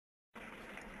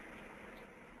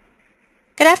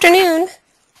afternoon.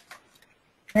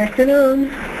 Good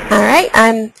afternoon. All right,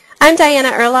 I'm Diana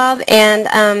Erlov, and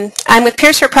I'm with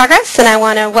Peers for Progress, and I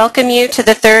want to welcome you to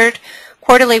the third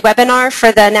quarterly webinar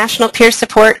for the National Peer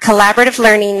Support Collaborative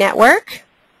Learning Network.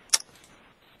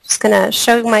 Just going to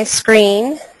show my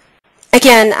screen.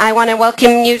 Again, I want to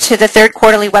welcome you to the third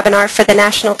quarterly webinar for the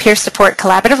National Peer Support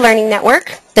Collaborative Learning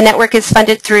Network. The network is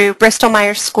funded through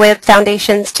Bristol-Myers Squibb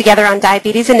Foundation's Together on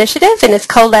Diabetes initiative and is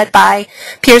co-led by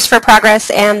Peers for Progress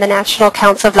and the National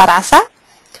Council of La Raza.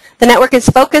 The network is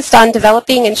focused on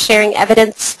developing and sharing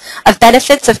evidence of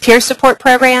benefits of peer support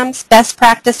programs, best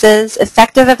practices,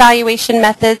 effective evaluation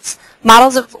methods,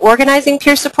 models of organizing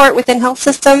peer support within health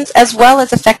systems, as well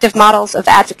as effective models of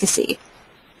advocacy.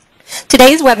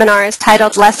 Today's webinar is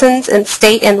titled Lessons in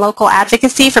State and Local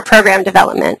Advocacy for Program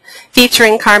Development,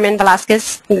 featuring Carmen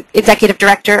Velásquez, Executive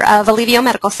Director of Alivio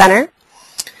Medical Center.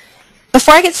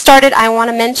 Before I get started, I want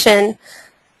to mention,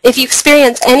 if you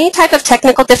experience any type of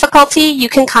technical difficulty, you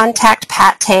can contact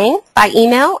Pat Tang by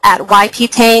email at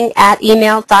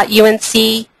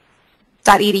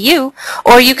yptang@email.unc.edu,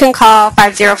 or you can call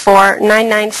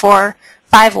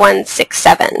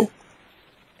 504-994-5167.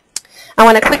 I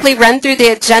want to quickly run through the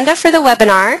agenda for the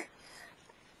webinar.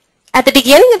 At the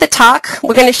beginning of the talk,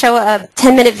 we're going to show a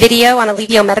 10-minute video on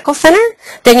Alivio Medical Center.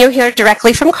 Then you'll hear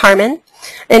directly from Carmen.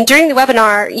 And during the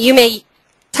webinar, you may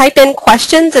type in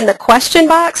questions in the question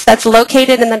box that's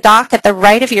located in the dock at the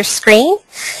right of your screen.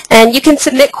 And you can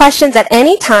submit questions at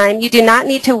any time. You do not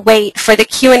need to wait for the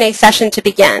Q&A session to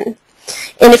begin.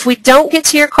 And if we don't get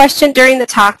to your question during the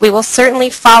talk, we will certainly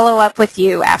follow up with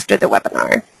you after the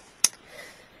webinar.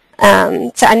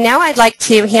 So now I'd like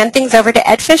to hand things over to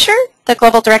Ed Fisher, the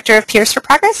Global Director of Peers for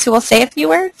Progress, who will say a few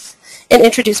words and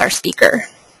introduce our speaker.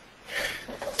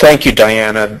 Thank you,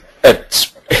 Diana.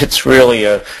 It's really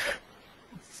a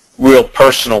real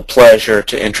personal pleasure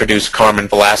to introduce Carmen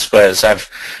Velásquez. I've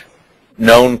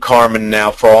known Carmen now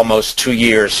for almost 2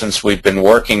 years since we've been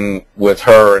working with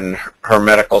her and her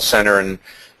medical center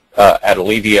at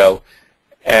Alivio,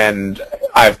 and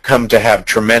I've come to have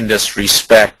tremendous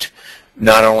respect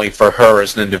not only for her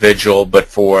as an individual, but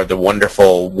for the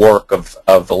wonderful work of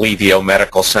Alivio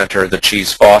Medical Center that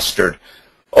she's fostered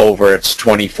over its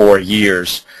 24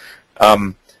 years.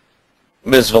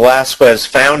 Ms. Velásquez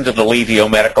founded Alivio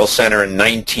Medical Center in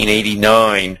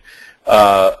 1989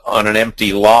 on an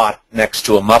empty lot next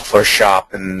to a muffler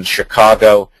shop in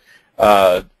Chicago.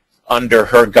 Under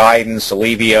her guidance,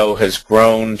 Alivio has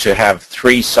grown to have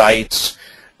 3 sites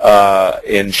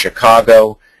in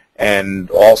Chicago, and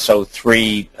also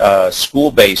 3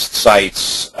 school-based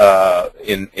sites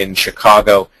in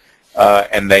Chicago,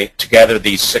 and together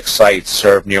these 6 sites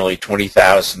serve nearly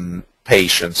 20,000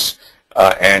 patients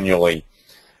annually.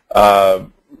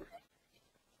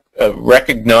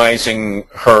 Recognizing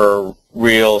her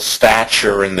real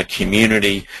stature in the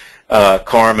community,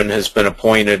 Carmen has been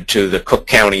appointed to the Cook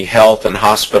County Health and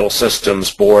Hospital Systems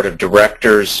Board of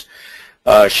Directors.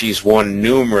 She's won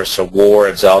numerous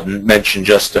awards. I'll mention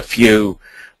just a few.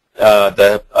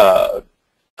 The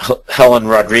Helen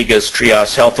Rodriguez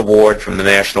Trias Health Award from the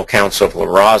National Council of La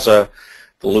Raza,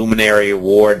 the Luminary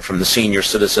Award from the Senior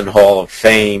Citizen Hall of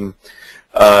Fame,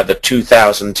 the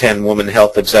 2010 Women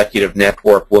Health Executive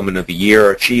Network Woman of the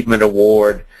Year Achievement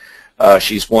Award.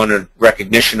 She's won a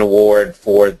recognition award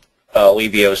for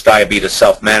Alivio's Diabetes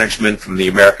Self-Management from the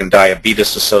American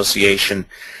Diabetes Association.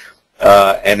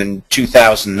 And in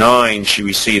 2009, she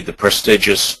received the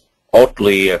prestigious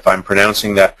OTLI, if I'm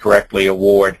pronouncing that correctly,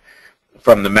 award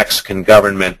from the Mexican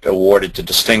government, awarded to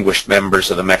distinguished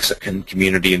members of the Mexican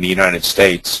community in the United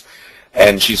States.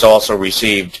 And she's also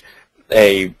received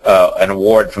an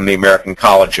award from the American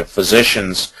College of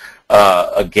Physicians,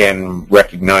 again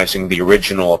recognizing the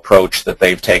original approach that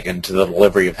they've taken to the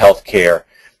delivery of health care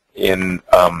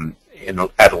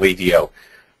at Alivio.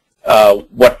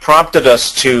 What prompted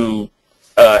us to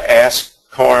ask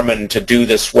Carmen to do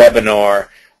this webinar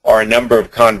are a number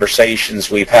of conversations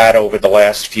we've had over the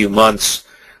last few months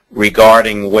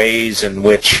regarding ways in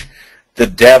which the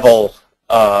devil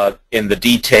in the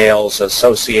details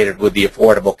associated with the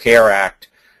Affordable Care Act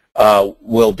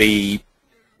will be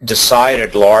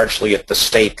decided largely at the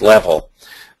state level.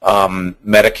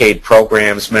 Medicaid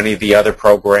programs, many of the other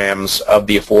programs of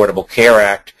the Affordable Care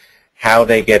Act, how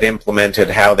they get implemented,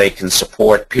 how they can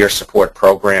support peer support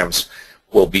programs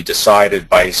will be decided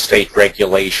by state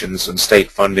regulations and state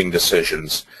funding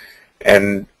decisions.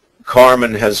 And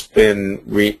Carmen has been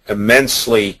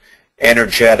immensely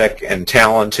energetic and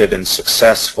talented and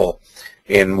successful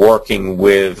in working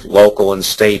with local and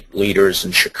state leaders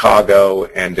in Chicago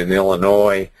and in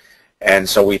Illinois, and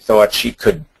so we thought she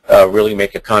could really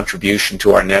make a contribution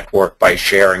to our network by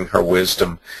sharing her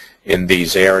wisdom in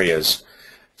these areas.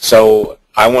 So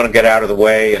I want to get out of the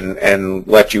way and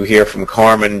let you hear from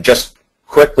Carmen. Just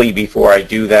quickly before I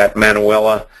do that,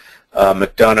 Manuela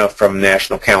McDonough from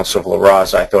National Council of La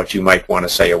Raza, I thought you might want to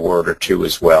say a word or two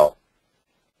as well.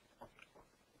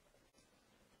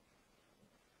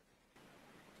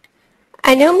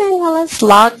 I know Manuela's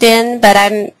logged in, but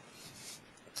I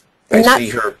see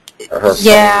her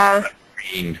yeah,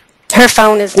 phone. Her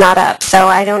phone is not up, so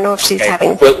I don't know if she's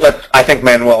having... Well, I think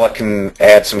Manuela can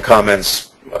add some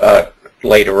comments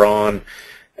later on,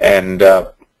 and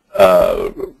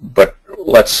but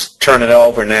let's turn it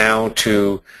over now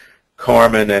to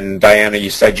Carmen. And Diana, you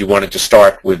said you wanted to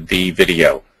start with the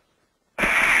video.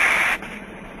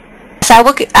 So I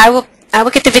will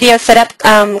get the video set up.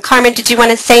 Carmen, did you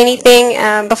want to say anything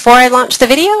before I launch the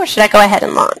video, or should I go ahead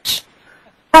and launch?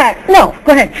 No,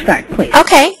 go ahead, start, please.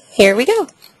 Okay, here we go.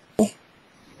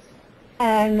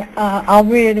 And I'll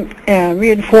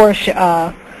reinforce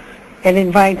and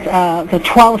invite the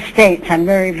 12 states. I'm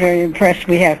very, very impressed.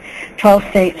 We have 12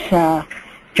 states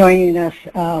joining us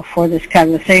for this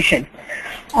conversation.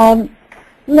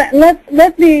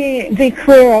 Let me be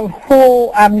clear of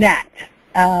who I'm not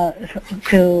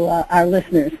to our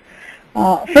listeners.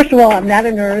 First of all, I'm not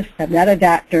a nurse. I'm not a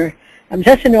doctor. I'm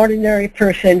just an ordinary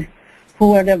person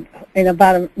who in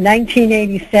about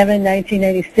 1987,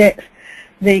 1986,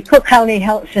 the Cook County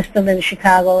Health System in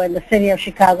Chicago and the City of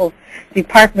Chicago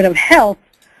Department of Health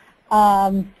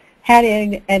had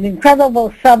an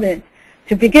incredible summit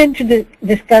to begin to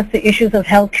discuss the issues of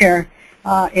healthcare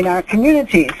in our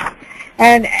communities.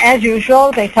 And as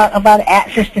usual, they talked about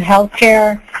access to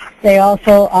healthcare. They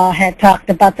also had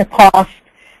talked about the cost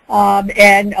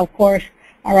and, of course,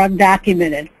 are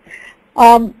undocumented.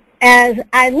 As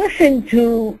I listened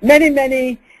to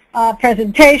many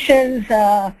presentations,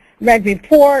 read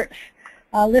reports,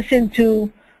 listened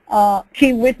to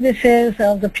key witnesses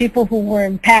of the people who were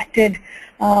impacted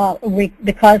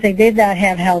because they did not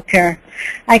have health care,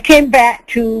 I came back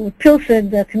to Pilsen,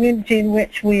 the community in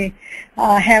which we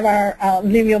have our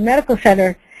Alivio Medical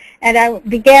Center, and I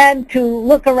began to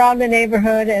look around the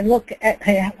neighborhood and look at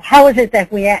how is it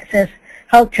that we access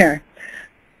health care.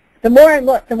 The more I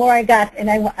looked, the more I got, and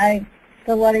I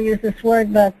don't want to use this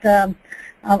word, but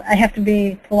I have to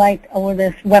be polite over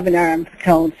this webinar, I'm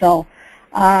told. So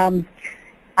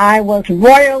I was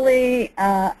royally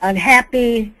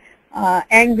unhappy,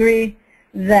 angry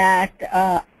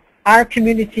that our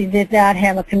community did not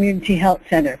have a community health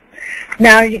center.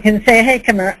 Now you can say, hey,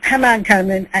 come on,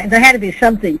 Carmen, there had to be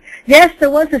something. Yes,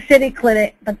 there was a city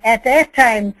clinic, but at that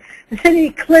time, the city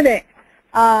clinic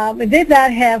did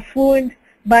not have fluent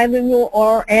bilingual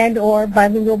or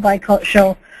bilingual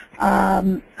bicultural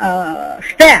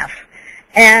staff.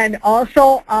 And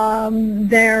also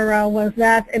there was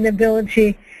not an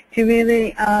ability to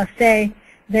really say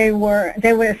they were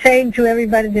saying to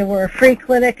everybody they were a free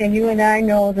clinic, and you and I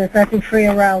know there's nothing free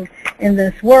around in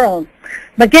this world.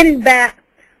 But getting back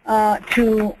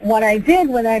to what I did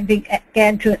when I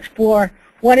began to explore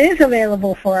what is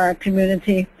available for our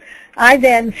community, I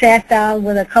then sat down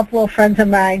with a couple of friends of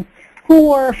mine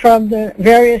who were from the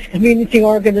various community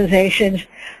organizations,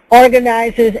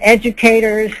 organizers,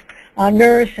 educators, a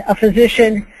nurse, a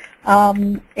physician,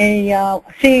 a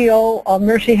CEO of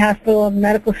Mercy Hospital and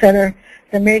Medical Center,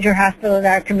 the major hospital in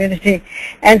our community,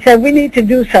 and said we need to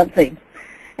do something.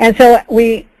 And so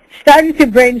we started to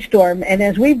brainstorm, and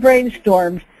as we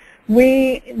brainstormed,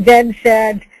 we then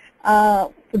said,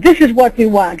 this is what we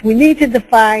want. We need to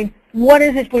define what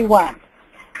is it we want.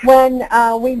 When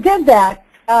we did that,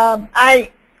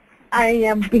 I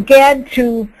began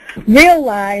to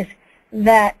realize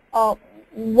that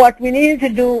what we needed to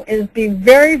do is be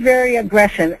very, very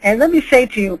aggressive. And let me say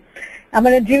to you, I'm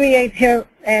going to deviate here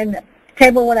and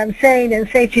table what I'm saying and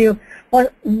say to you,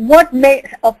 what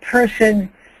makes a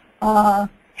person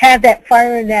have that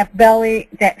fire in that belly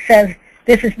that says,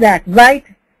 this is not right,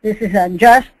 this is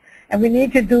unjust, and we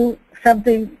need to do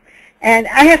something. And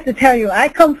I have to tell you, I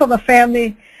come from a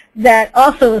family that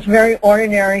also is very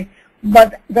ordinary,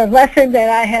 but the lesson that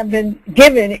I have been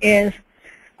given is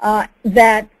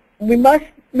that we must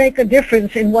make a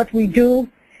difference in what we do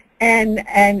and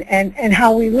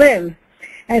how we live.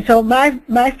 And so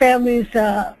my family's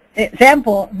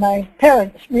example, my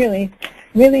parents really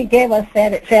gave us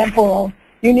that example of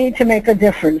you need to make a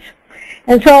difference.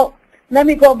 And so let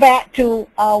me go back to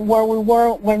where we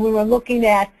were when we were looking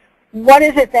at what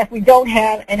is it that we don't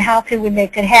have and how can we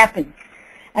make it happen.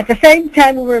 At the same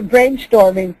time we were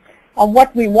brainstorming on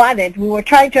what we wanted, we were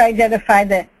trying to identify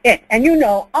the it. And you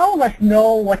know, all of us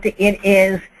know what the it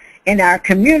is in our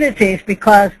communities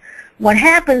because what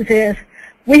happens is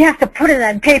we have to put it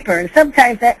on paper, and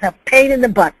sometimes that's a pain in the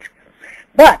butt.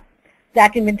 But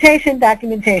documentation,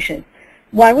 documentation.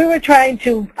 While we were trying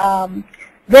to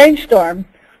brainstorm,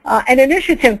 an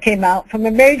initiative came out from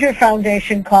a major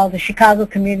foundation called the Chicago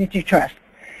Community Trust.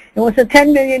 It was a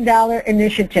 $10 million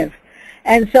initiative.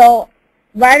 And so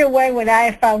right away when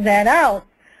I found that out,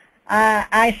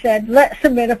 I said, let's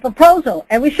submit a proposal.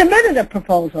 And we submitted a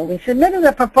proposal. We submitted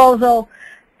a proposal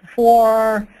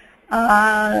for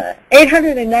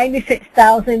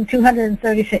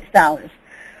 $896,236.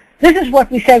 This is what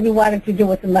we said we wanted to do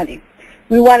with the money.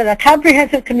 We wanted a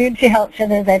comprehensive community health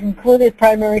center that included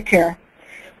primary care.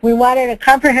 We wanted a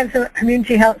comprehensive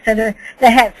community health center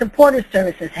that had supportive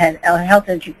services, had health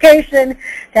education,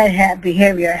 that had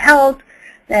behavioral health,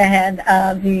 that had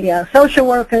the social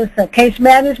workers, the case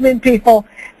management people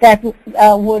that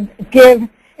would give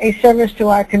a service to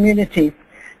our community.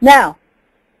 Now,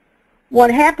 what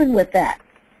happened with that?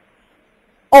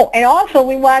 Oh, and also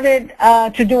we wanted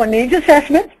to do a needs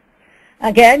assessment.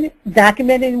 Again,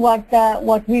 documenting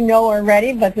what we know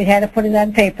already, but we had to put it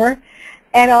on paper.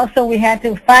 And also we had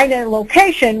to find a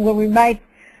location where we might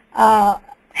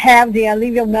have the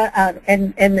Alivio,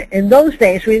 in those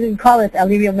days we didn't call it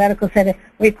Alivio Medical Center,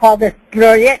 we called it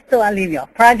Project Alivio.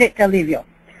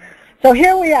 So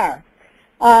here we are.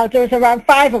 There was around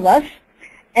 5 of us,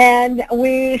 and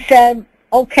we said,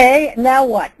 okay, now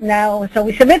what? So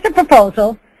we submit the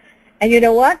proposal, and you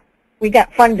know what? We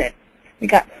got funded. We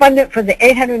got funded for the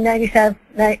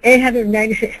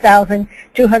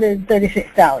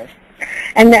 $896,236.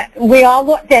 And we all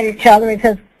looked at each other and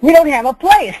said, we don't have a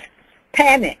place.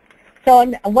 Panic. So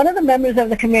one of the members of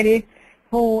the committee,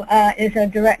 who is a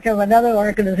director of another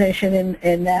organization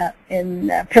in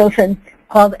Pilsen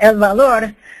called El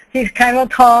Valor, he's kind of a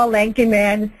tall, lanky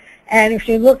man. And if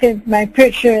you look at my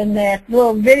picture in that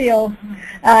little video,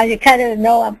 you kind of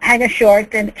know I'm kind of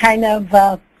short and kind of,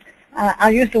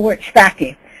 I'll use the word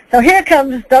stocky. So here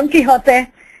comes Don Quixote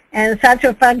and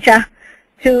Sancho Panza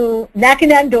to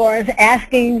knocking on doors,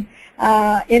 asking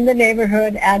in the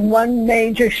neighborhood on one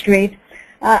major street,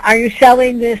 are you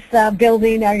selling this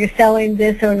building, are you selling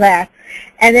this or that?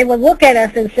 And they would look at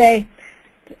us and say,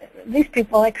 these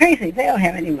people are crazy, they don't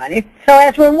have any money. So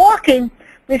as we're walking,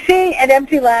 we see an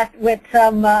empty lot with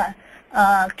some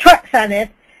trucks on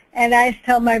it, and I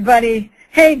tell my buddy,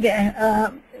 hey,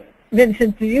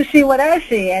 Vincent, do you see what I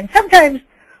see? And sometimes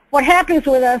what happens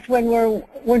with us when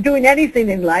we're doing anything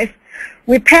in life,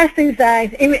 we pass things by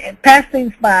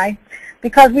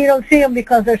because we don't see them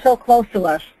because they're so close to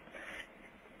us.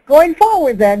 Going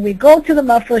forward then, we go to the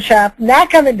muffler shop,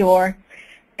 knock on the door,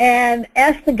 and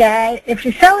ask the guy if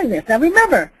she's selling this. Now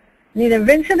remember, neither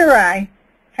Vincent or I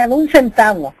have un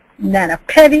centavo, not a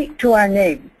penny to our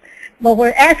name. But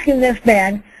we're asking this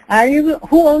man,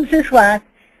 who owns this lot?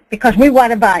 Because we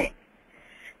want to buy it.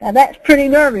 Now that's pretty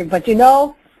nervy, but you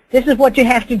know, this is what you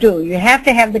have to do. You have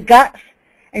to have the guts,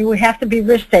 and we have to be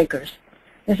risk takers.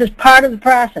 This is part of the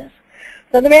process.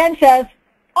 So the man says,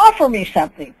 offer me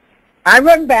something. I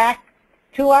run back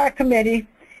to our committee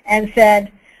and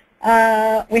said,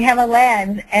 we have a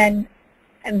land, and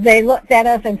they looked at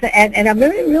us and said, and I'm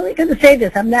really going to say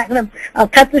this. I'm not going to, I'll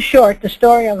cut this short, the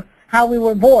story of how we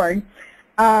were born.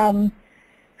 To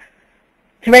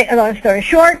make a long story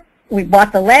short, we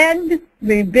bought the land,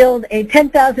 we built a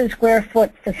 10,000 square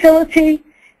foot facility,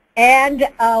 and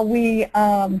we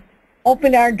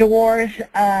opened our doors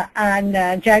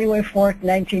on January 4th,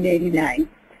 1989.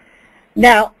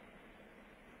 Now,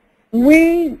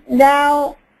 we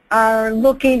now are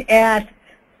looking at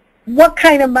what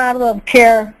kind of model of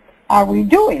care are we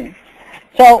doing.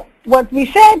 So what we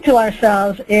said to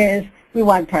ourselves is we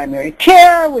want primary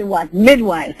care, we want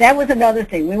midwives. That was another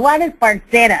thing. We wanted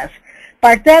parteras.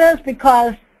 Parteras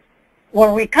because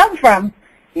where we come from,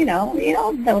 you know, you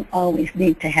don't always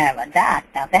need to have a doc.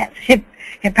 Now that's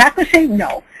hypocrisy?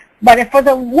 No. But if for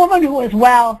the woman who is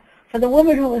well, for the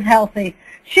woman who is healthy,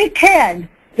 she can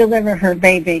deliver her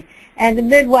baby, and the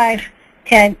midwife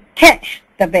can catch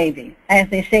the baby, as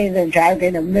they say in the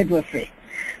jargon of midwifery.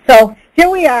 So here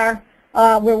we are.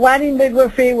 We're wanting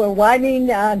midwifery. We're wanting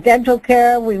dental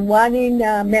care. We're wanting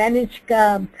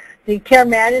the care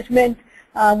management.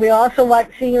 We also want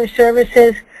senior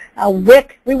services,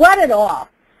 WIC. We want it all.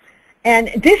 And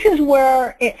this is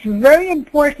where it's very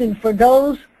important for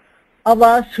those of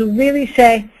us who really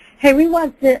say, hey, we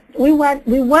want this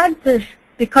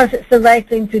because it's the right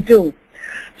thing to do.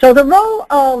 So the role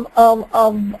of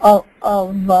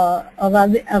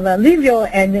Alivio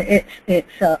and its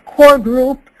core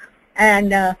group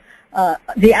and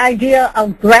the idea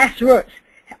of grassroots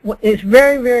is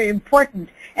very, very important.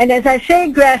 And as I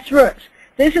say grassroots,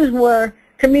 this is where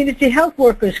community health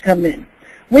workers come in.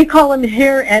 We call them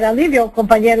here at Alivio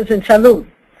compañeros en salud.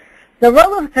 The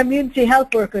role of community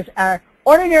health workers are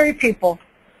ordinary people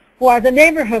who are the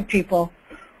neighborhood people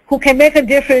who can make a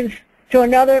difference to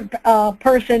another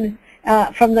person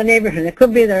from the neighborhood. It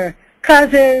could be their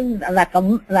cousin, la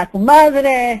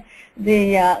comadre,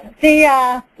 the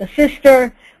tia, the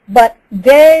sister, but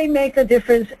they make a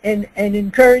difference in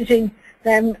encouraging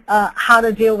them how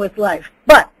to deal with life.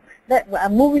 But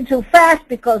I'm moving too fast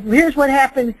because here's what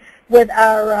happened with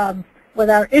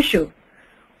our issue.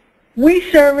 We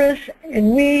service,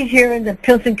 and we here in the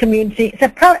Pilsen community, it's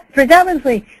a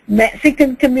predominantly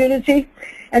Mexican community,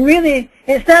 and really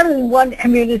it's not in one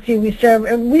community we serve,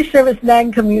 and we service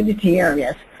 9 community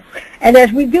areas. And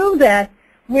as we do that,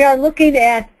 we are looking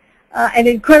at an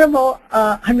incredible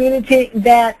community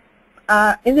that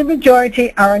in the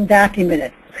majority are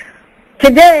undocumented.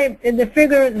 Today, in the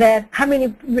figure that how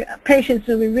many patients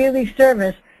do we really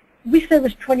service, we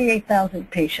service 28,000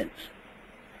 patients.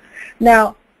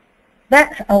 Now,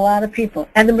 that's a lot of people,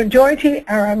 and the majority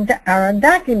are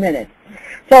undocumented.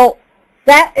 So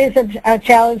that is a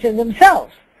challenge in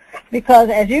themselves, because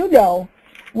as you know,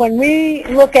 when we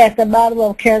look at the model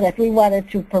of care that we wanted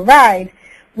to provide,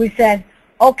 we said,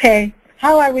 okay,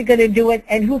 how are we going to do it,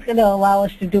 and who's going to allow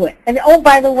us to do it? And oh,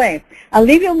 by the way,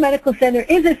 Alivio Medical Center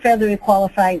is a federally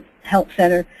qualified health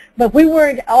center, but we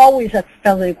weren't always a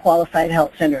federally qualified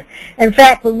health center. In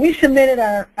fact, when we submitted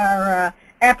our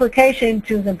application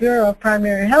to the Bureau of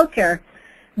Primary Health Care,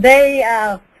 they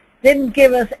didn't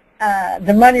give us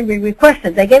the money we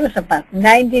requested. They gave us about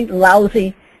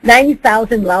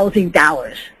 $90,000 lousy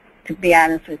dollars, to be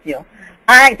honest with you.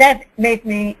 That made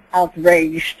me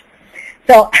outraged.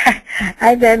 So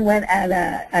I then went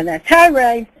on a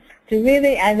tirade to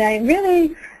really, and I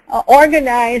really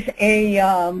organized a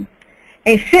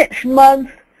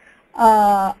 6-month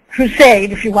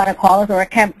crusade, if you want to call it, or a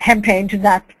campaign, to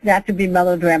not to be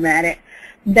melodramatic,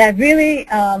 that really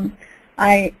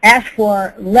I asked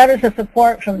for letters of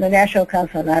support from the National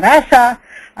Council of La Raza.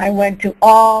 I went to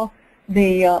all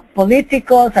the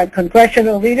politicos and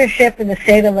congressional leadership in the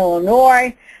state of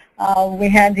Illinois. We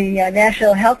had the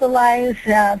National Health Alliance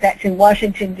that's in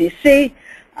Washington, D.C.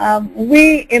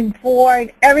 We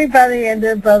implored everybody and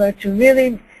their brother to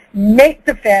really make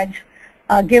the feds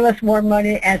give us more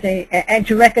money and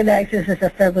to recognize this as a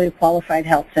federally qualified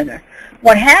health center.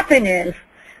 What happened is,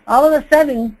 all of a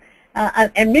sudden,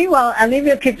 and meanwhile,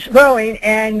 Alivio keeps growing,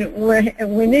 and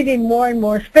we're needing more and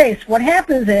more space. What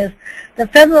happens is, the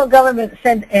federal government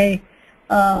sent a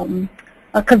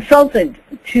consultant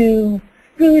to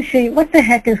really see what the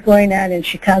heck is going on in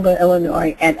Chicago,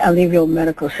 Illinois, at Alivio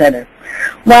Medical Center.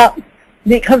 Well,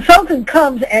 the consultant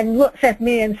comes and looks at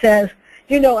me and says,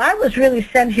 you know, I was really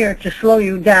sent here to slow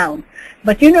you down,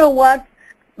 but you know what?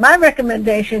 My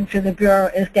recommendation to the Bureau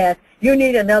is that you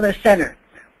need another center.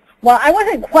 Well, I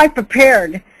wasn't quite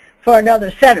prepared for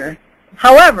another center.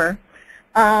 However,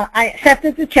 I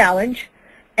accepted the challenge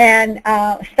and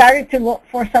started to look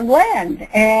for some land.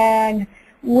 And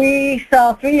we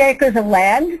saw 3 acres of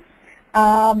land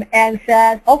and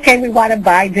said, okay, we want to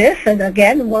buy this. And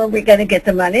again, where are we going to get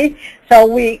the money? So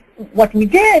what we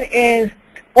did is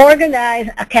organize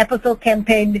a capital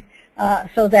campaign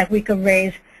so that we could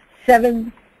raise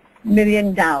 $7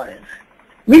 million.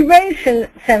 We raised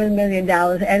 $7 million,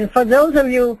 and for those of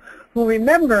you who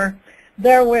remember,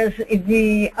 there was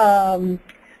an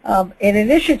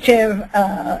initiative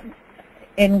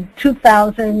in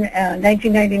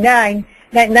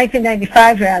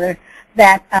 1995 rather,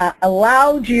 that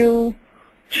allowed you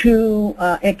to,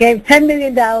 it gave $10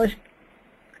 million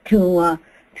to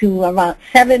about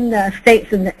 7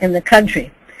 states in the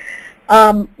country.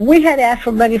 We had asked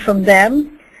for money from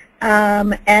them.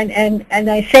 And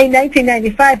I say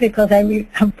 1995 because I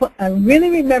really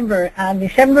remember on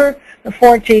December the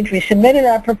 14th we submitted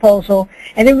our proposal,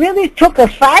 and it really took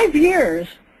us 5 years,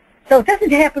 so it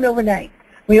doesn't happen overnight.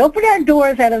 We opened our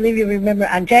doors at Alivio, remember,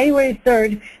 on January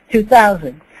 3rd,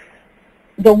 2000.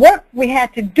 The work we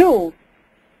had to do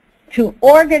to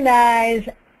organize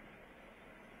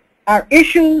our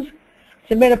issues,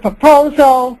 submit a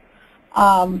proposal,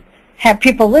 have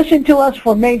people listen to us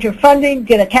for major funding,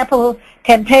 get a capital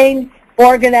campaign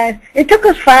organized. It took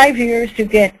us 5 years to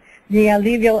get the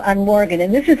Alivio on Morgan,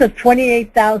 and this is a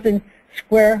 28,000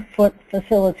 square foot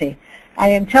facility. I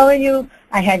am telling you,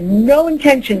 I had no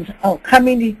intentions of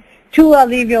coming to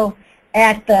Alivio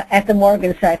at the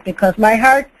Morgan site, because my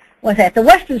heart was at the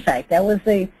western site. That was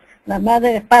la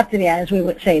madre patria, as we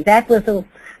would say. That was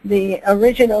the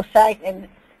original site, and it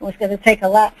was going to take a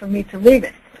lot for me to leave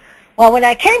it. Well, when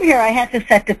I came here, I had to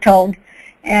set the tone,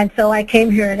 And so I came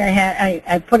here and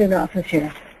I put an office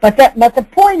here. But the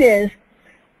point is,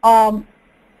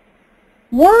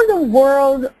 where in the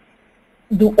world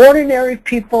do ordinary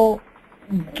people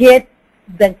get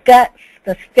the guts,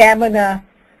 the stamina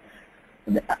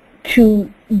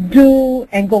to do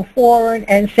and go forward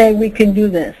and say we can do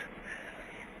this?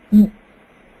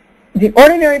 The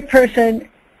ordinary person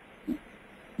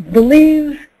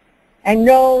believes and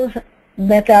knows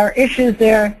that there are issues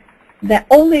there that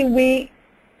only we,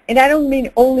 and I don't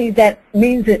mean only that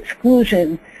means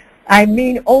exclusion, I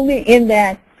mean only in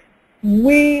that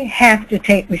we have to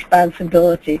take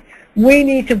responsibility. We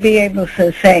need to be able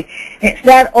to say, it's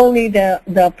not only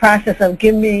the process of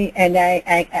give me and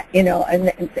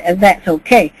and that's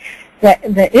okay.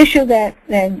 The issue that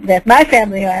my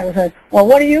family and I was like, well,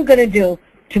 what are you going to do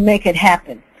to make it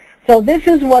happen? So this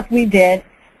is what we did,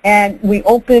 and we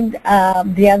opened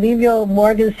the Alivio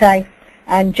Morgan site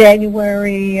on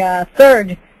January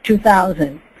 3rd,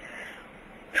 2000.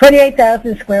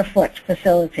 28,000 square foot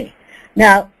facility.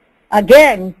 Now,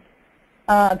 again,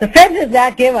 the feds did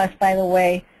not give us, by the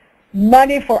way,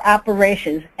 money for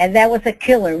operations, and that was a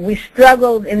killer. We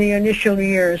struggled in the initial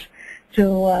years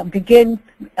to begin,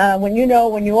 when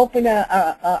you open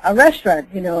a restaurant,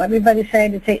 everybody's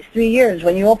saying it takes 3 years.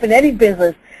 When you open any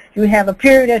business, you have a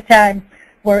period of time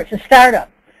where it's a startup.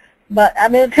 But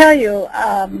I'm going to tell you,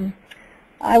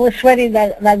 I was sweating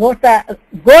la gota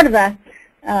gorda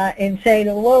in saying,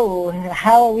 whoa,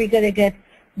 how are we going to get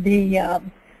the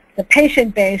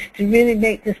patient base to really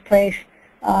make this place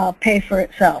pay for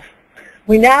itself?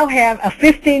 We now have a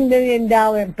 $15 million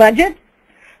budget.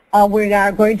 We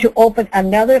are going to open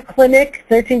another clinic,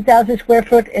 13,000 square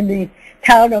foot, in the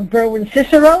town of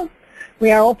Berwyn-Cicero.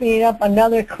 We are opening up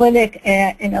another clinic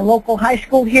in a local high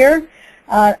school here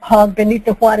called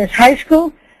Benito Juarez High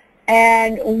School,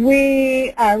 and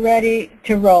we are ready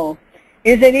to roll.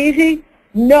 Is it easy?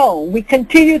 No. We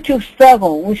continue to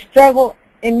struggle. We struggle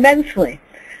immensely.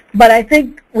 But I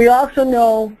think we also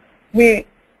know when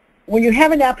you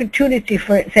have an opportunity,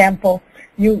 for example,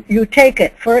 you take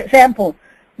it. For example,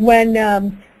 when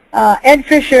Ed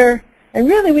Fisher, and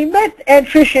really we met Ed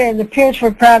Fisher and the Peers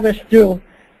for Progress through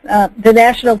the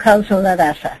National Council of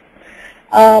Raza.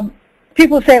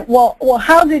 People say, well,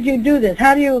 how did you do this?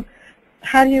 How do you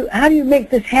make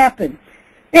this happen?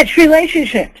 It's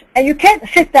relationships, and you can't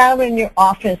sit down in your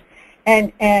office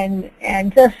and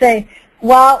just say,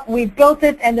 well, we built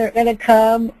it and they're going to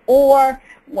come, or,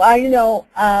 well,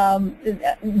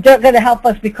 they're going to help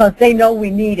us because they know we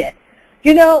need it.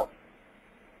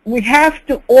 We have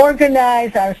to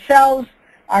organize ourselves,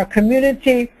 our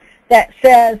community, that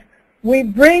says we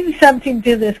bring something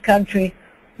to this country.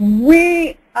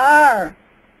 We are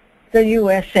the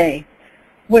USA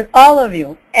with all of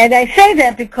you. And I say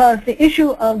that because the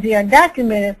issue of the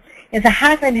undocumented is a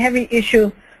hot and heavy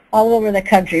issue all over the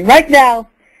country. Right now,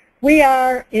 we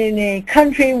are in a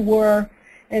country where,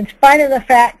 in spite of the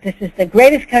fact this is the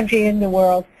greatest country in the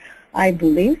world, I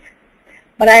believe,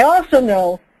 but I also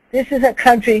know this is a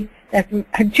country that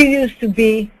continues to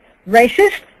be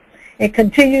racist. It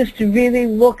continues to really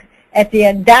look at the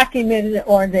undocumented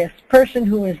or this person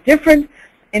who is different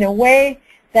in a way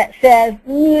that says,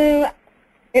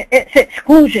 it's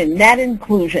exclusion, not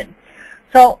inclusion.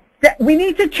 So we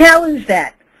need to challenge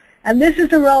that. And this is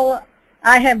the role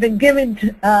I have been given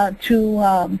to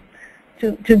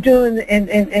do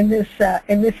in this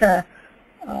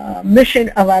mission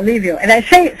of Alivio. And I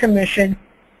say it's a mission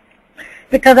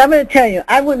because I'm going to tell you,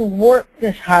 I wouldn't work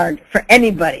this hard for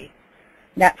anybody,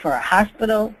 not for a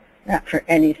hospital, not for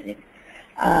anything.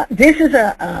 This is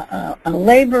a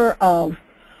labor of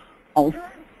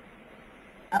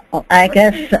I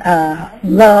guess,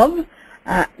 love.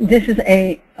 This is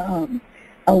a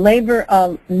labor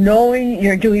of knowing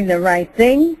you're doing the right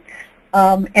thing.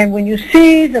 And when you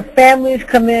see the families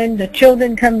come in, the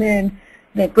children come in,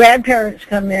 the grandparents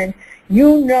come in,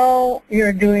 you know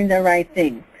you're doing the right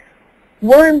thing.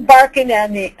 We're embarking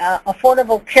on the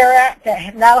Affordable Care Act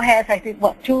that now has, I think,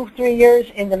 2-3 years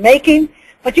in the making.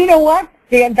 But you know what?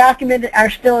 The undocumented are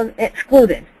still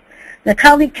excluded. The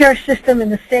county care system in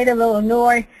the state of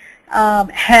Illinois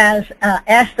has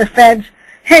asked the feds,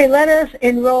 hey, let us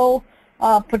enroll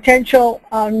potential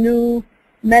new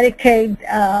Medicaid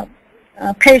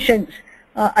patients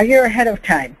a year ahead of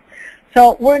time.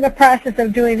 So we're in the process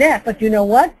of doing that. But you know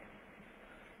what?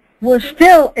 We're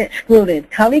still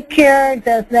excluded. County care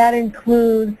does not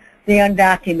include the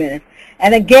undocumented.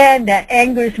 And again, that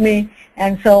angers me,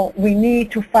 and so we need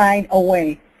to find a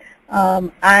way.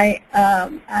 I'm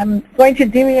going to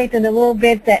deviate in a little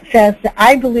bit that says that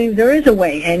I believe there is a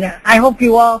way, and I hope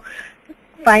you all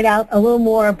find out a little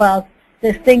more about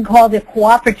this thing called the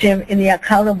cooperative in the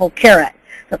Accountable Care Act.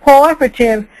 The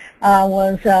cooperative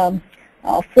was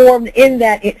formed in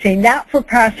that it's a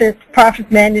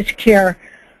not-for-profit managed care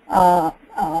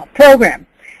program.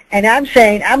 And I'm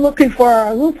saying I'm looking for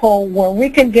a loophole where we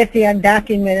can get the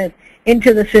undocumented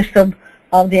into the system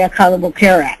of the Accountable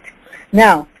Care Act.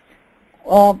 Now,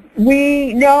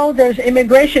 we know there's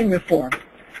immigration reform.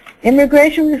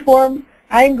 Immigration reform,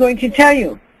 I'm going to tell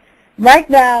you, right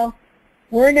now,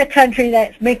 we're in a country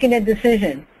that's making a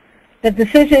decision. The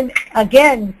decision,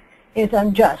 again, is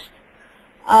unjust.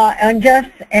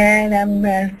 And I'm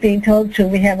being told to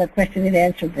we have a question and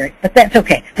answer break, but that's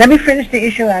okay. Let me finish the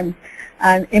issue on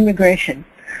immigration.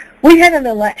 We had an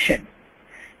election,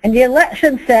 and the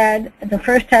election said the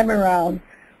first time around,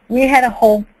 we had a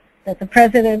hope that the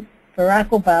President, Barack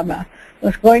Obama,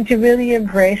 was going to really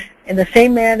embrace, in the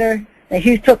same manner that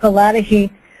he took a lot of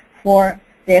heat for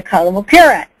the Accountable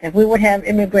Care Act, that we would have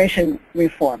immigration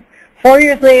reform. 4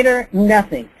 years later,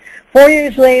 nothing. 4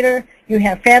 years later, you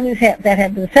have families that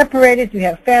have been separated. You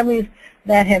have families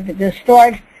that have been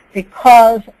destroyed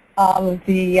because of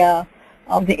the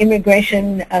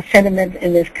immigration sentiment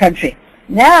in this country.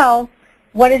 Now,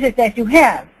 what is it that you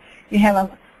have? You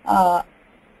have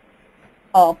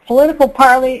a political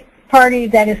party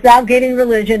that is now getting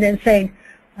religion and saying,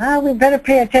 we better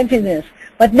pay attention to this.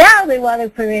 But now they want to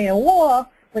create a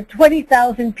wall with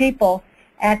 20,000 people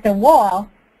at the wall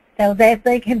so that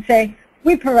they can say,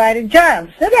 we provided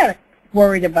jobs. They're not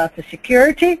worried about the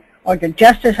security or the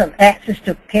justice of access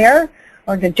to care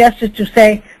or the justice to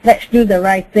say, let's do the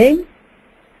right thing.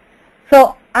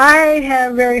 So I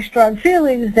have very strong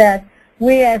feelings that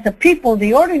we as a people,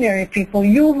 the ordinary people,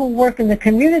 you who work in the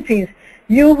communities,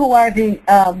 you who are the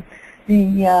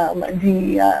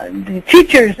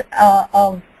teachers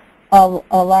of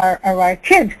our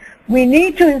kids, we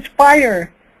need to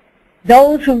inspire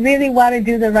those who really want to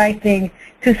do the right thing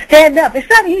to stand up. It's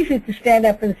not easy to stand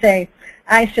up and say,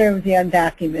 I serve the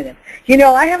undocumented. You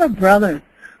know, I have a brother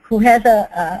who has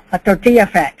a tortilla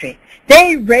factory.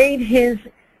 They raid his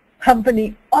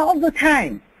company all the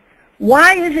time.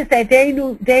 Why is it that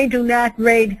they do not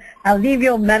raid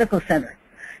Alivio Medical Center?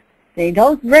 They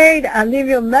don't raid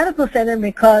Alivio Medical Center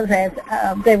because, as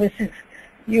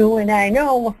you and I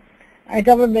know, our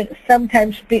government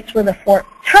sometimes speaks with a forked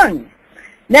tongue.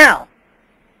 Now,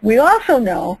 we also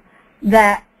know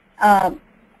that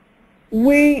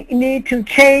we need to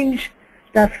change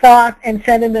the thought and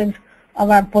sentiments of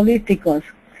our politicos.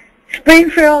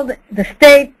 Springfield, the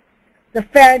state, the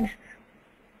feds,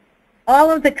 all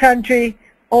of the country,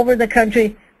 over the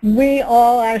country, we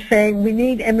all are saying we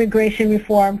need immigration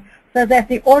reform so that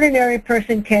the ordinary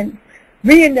person can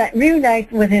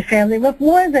reunite with his family, but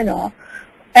more than all,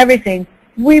 everything.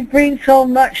 We bring so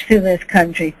much to this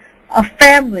country. A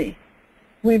family.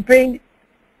 We bring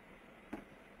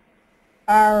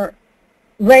our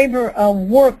labor of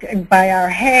work and by our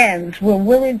hands. We're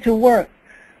willing to work.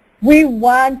 We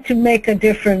want to make a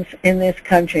difference in this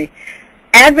country.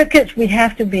 Advocates we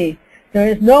have to be. There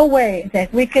is no way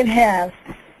that we can have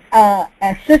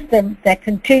a system that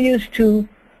continues to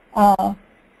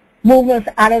move us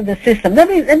out of the system. Let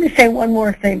me say one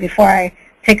more thing before I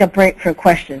take a break for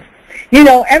questions. You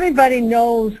know, everybody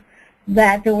knows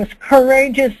that there was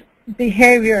courageous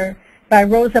behavior by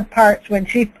Rosa Parks when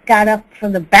she got up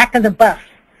from the back of the bus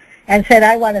and said,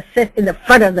 I want to sit in the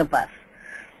front of the bus.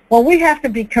 Well, we have to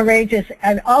be courageous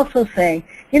and also say,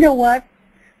 you know what,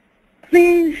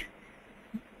 please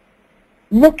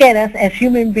look at us as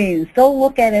human beings. Don't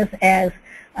look at us as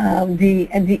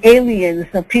the aliens,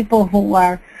 the people who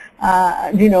are,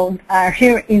 are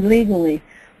here illegally.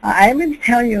 I'm going to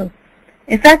tell you,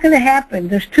 it's not going to happen.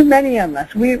 There's too many of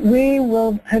us. We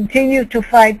will continue to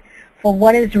fight for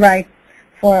what is right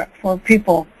for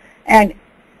people. And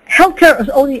healthcare is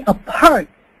only a part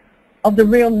of the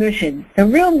real mission. The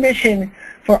real mission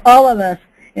for all of us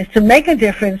is to make a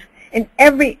difference in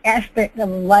every aspect of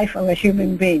the life of a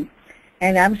human being.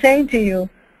 And I'm saying to you,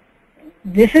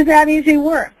 this is not easy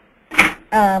work.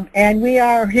 And we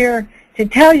are here to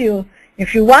tell you,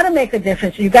 if you want to make a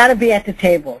difference, you got to be at the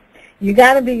table. You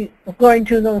got to be going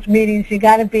to those meetings. You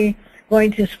got to be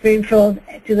going to Springfield,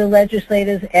 to the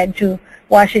legislators, and to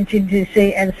Washington,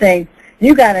 D.C., and say,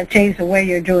 you got to change the way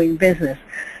you're doing business.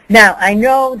 Now, I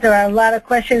know there are a lot of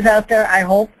questions out there, I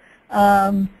hope,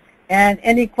 and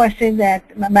any question that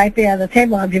might be on the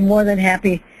table, I'd be more than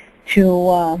happy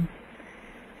to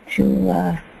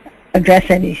address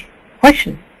any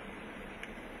questions.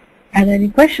 Are there any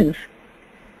questions?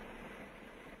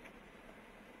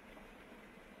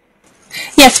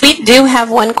 Yes, we do have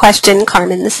one question,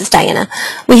 Carmen. This is Diana.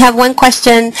 We have one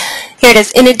question. Here it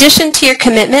is. In addition to your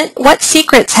commitment, what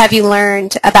secrets have you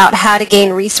learned about how to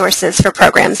gain resources for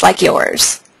programs like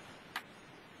yours?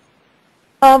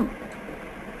 For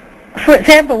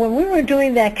example, when we were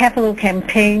doing that capital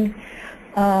campaign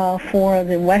for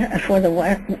the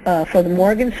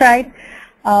Morgan site,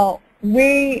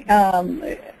 we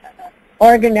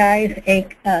organized a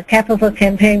capital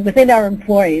campaign within our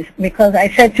employees, because I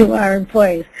said to our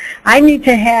employees, I need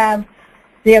to have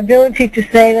the ability to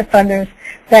say to funders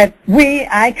that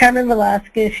I, Carmen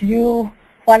Velásquez, you,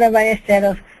 Juana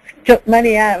Ballesteros, took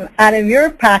money out of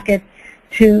your pocket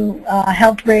to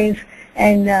help raise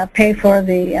and pay for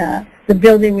the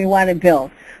building we want to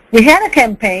build. We had a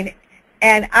campaign,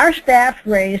 and our staff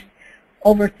raised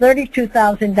over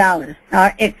 $32,000.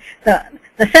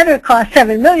 The center cost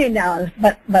 $7 million,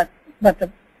 but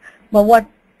what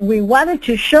we wanted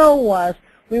to show was,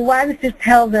 we wanted to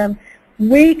tell them,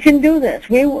 we can do this.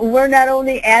 We're not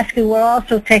only asking, we're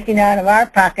also taking out of our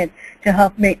pocket to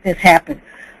help make this happen.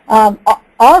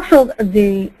 Also,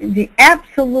 the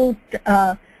absolute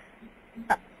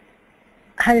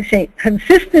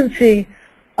consistency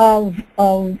of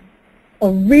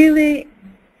really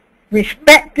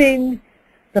respecting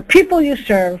the people you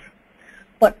serve,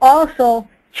 but also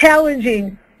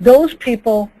challenging those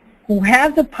people who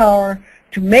have the power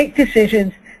to make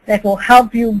decisions that will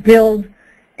help you build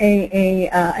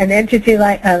an entity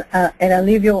like an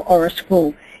Alivio or a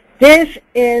school. This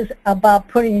is about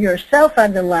putting yourself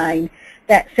on the line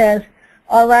that says,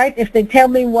 all right, if they tell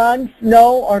me once,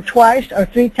 no, or twice, or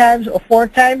 3 times, or 4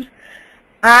 times,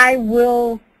 I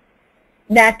will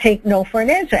not take no for an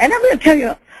answer. And I'm going to tell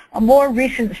you a more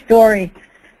recent story.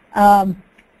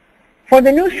 For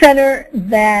the new center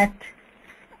that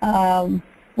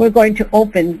we're going to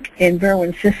open in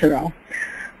Berwyn-Cicero,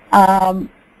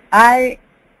 I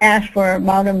asked for an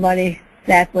amount of money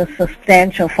that was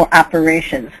substantial for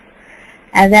operations.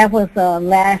 And that was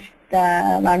last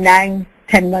about 9-10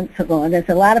 months ago, and there's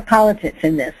a lot of politics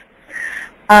in this.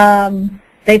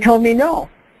 They told me no.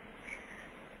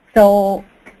 So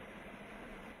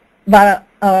about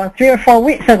 3 or 4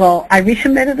 weeks ago, I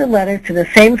resubmitted a letter to the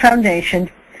same foundation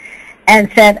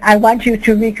and said, I want you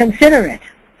to reconsider it.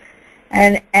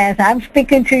 And as I'm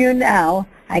speaking to you now,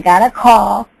 I got a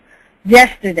call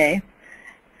yesterday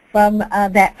from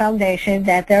that foundation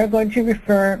that they're going to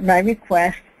refer my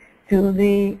request to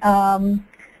the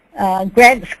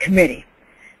grants committee.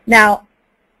 Now,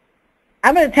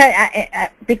 I'm going to tell you,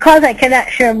 because I cannot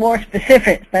share more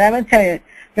specifics, but I'm going to tell you,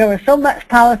 there was so much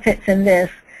politics in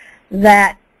this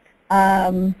that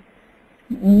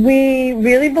we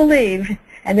really believe,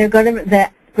 and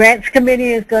that grants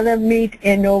committee is going to meet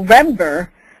in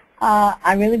November.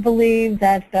 I really believe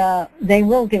that they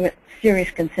will give it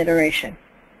serious consideration.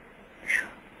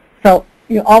 So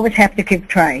you always have to keep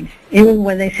trying, even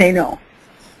when they say no.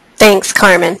 Thanks,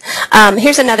 Carmen.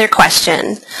 Here's another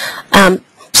question.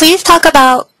 Please talk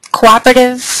about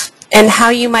cooperatives and how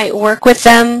you might work with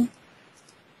them.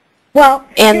 Well,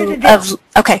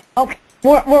 okay.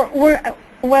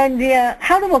 When the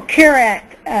Affordable Care Act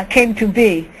came to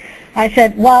be, I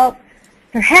said, well,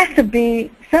 there has to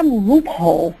be some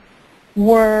loophole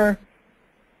where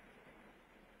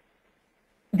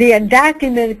the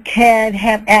undocumented can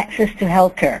have access to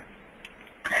health care.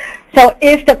 So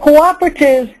if the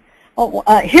cooperative,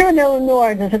 here in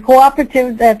Illinois, there's a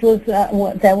cooperative that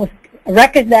was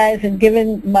recognized and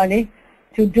given money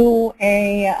to do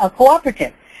a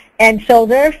cooperative. And so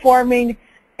they're forming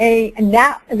a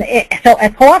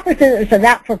cooperative is a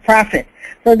not-for-profit.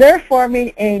 So they're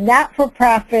forming a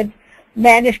not-for-profit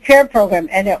managed care program,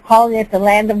 and they're calling it the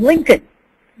Land of Lincoln.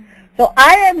 So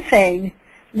I am saying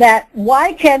that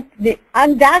why can't the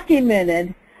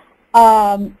undocumented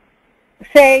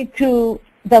say to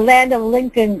the Land of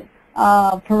Lincoln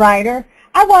provider,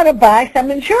 I want to buy some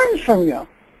insurance from you,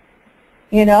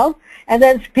 you know? And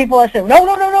then people are saying,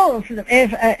 no. If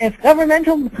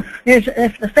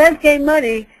the feds gave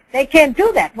money, they can't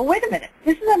do that. But wait a minute,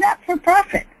 this is a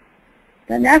not-for-profit.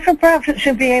 The not-for-profit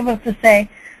should be able to say,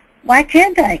 why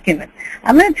can't I give it?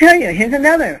 I'm going to tell you, here's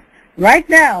another. Right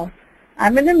now,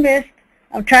 I'm in the midst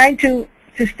of trying to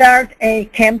start a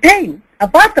campaign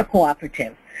about the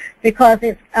cooperative, because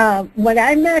it's when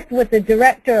I met with the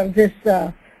director of this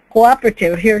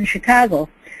cooperative here in Chicago,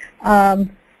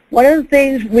 one of the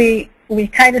things we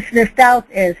kind of sniffed out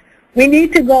is we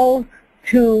need to go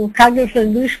to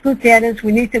Congressman Luis Gutierrez,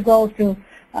 we need to go to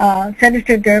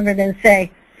Senator Durbin and say,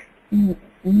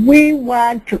 we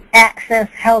want to access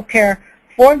health care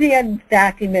for the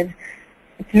undocumented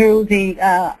through the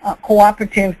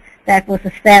cooperative that was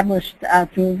established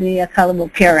through the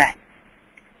Affordable Care Act.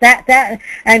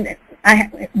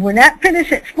 We're not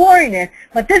finished exploring it,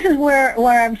 but this is where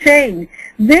I'm saying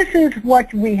this is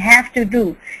what we have to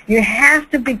do. You have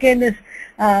to begin this,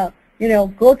 go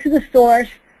to the source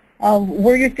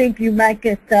where you think you might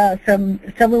get someone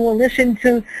will listen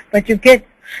to, but you get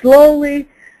slowly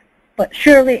but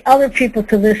surely other people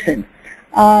to listen.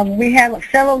 We have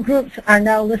several groups are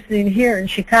now listening here in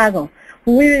Chicago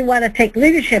who really want to take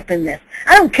leadership in this.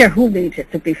 I don't care who leads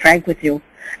it, to be frank with you.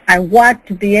 I want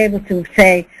to be able to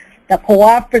say the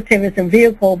cooperative is a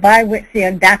vehicle by which the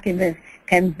undocumented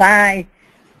can buy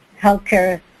health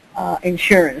care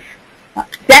insurance.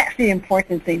 That's the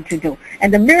important thing to do.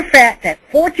 And the mere fact that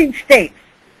 14 states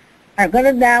are going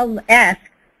to now ask,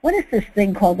 what is this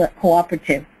thing called a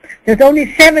cooperative? There's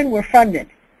only 7 were funded.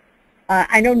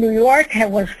 I know New York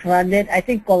was funded. I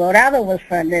think Colorado was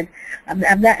funded.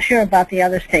 I'm not sure about the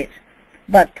other states.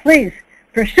 But please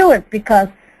pursue it, because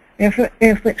if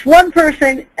it's one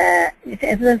person,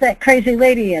 it's that crazy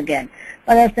lady again.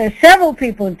 But if there's several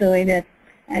people doing it,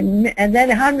 and then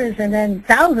hundreds and then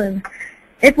thousands,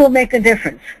 it will make a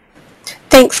difference.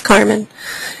 Thanks, Carmen.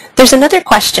 There's another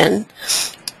question.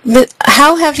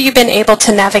 How have you been able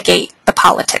to navigate the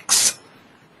politics?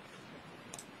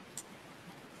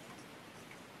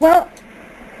 Well,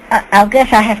 I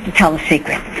guess I have to tell a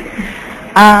secret.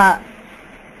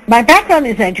 My background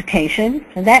is education,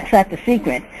 and that's not the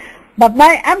secret. But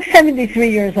I'm 73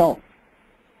 years old,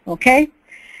 okay?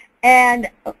 And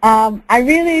I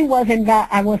really was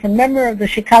I was a member of the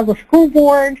Chicago School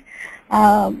Board.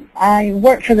 I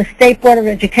worked for the State Board of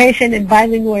Education in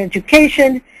bilingual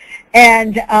education,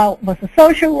 and was a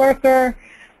social worker.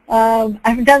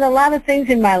 I've done a lot of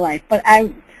things in my life, but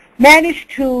I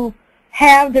managed to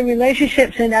have the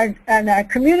relationships in our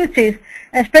communities,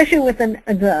 especially with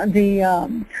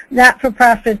the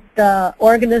not-for-profit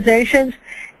organizations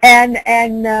and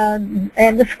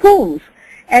the schools.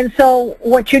 And so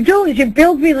what you do is you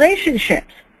build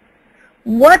relationships.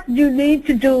 What you need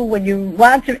to do when you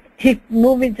want to keep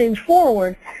moving things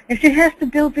forward is you have to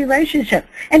build relationships.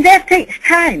 And that takes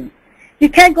time. You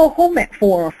can't go home at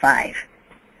 4 or 5.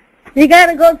 You got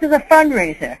to go to the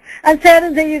fundraiser. On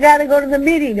Saturday, you got to go to the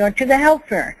meeting or to the health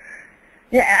fair.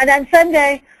 Yeah, and on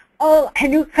Sunday, oh,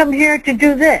 can you come here to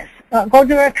do this? Go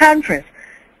to a conference.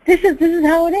 This is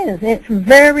how it is. It's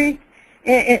very,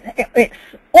 it's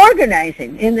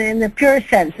organizing in the pure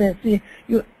sense.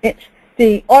 It's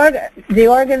the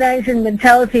organizing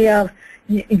mentality of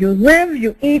you live,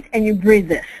 you eat, and you breathe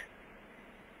this.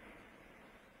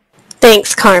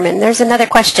 Thanks, Carmen. There's another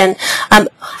question.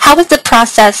 What was the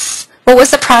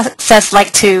process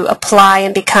like to apply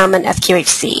and become an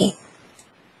FQHC?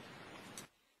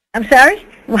 I'm sorry?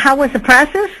 How was the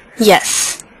process?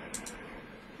 Yes.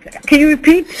 Can you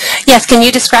repeat? Yes. Can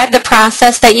you describe the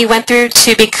process that you went through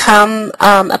to become,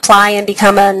 apply and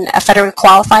become a federally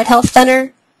qualified health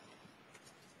center?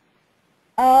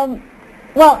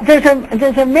 Well,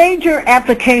 there's a major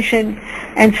application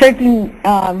and certain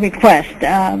request.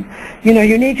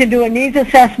 You need to do a needs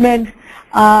assessment.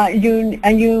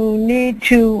 You need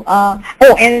to.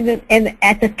 And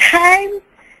at the time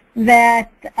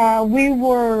that we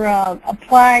were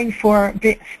applying for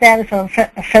the status of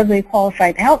a federally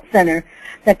qualified health center,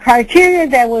 the criteria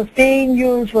that was being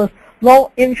used was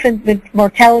low infant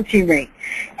mortality rate,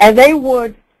 and they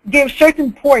would give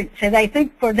certain points. And I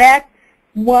think for that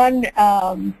one,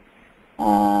 how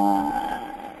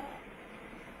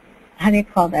do you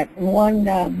call that?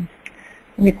 One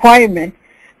requirement,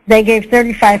 they gave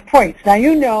 35 points. Now,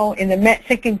 you know, in the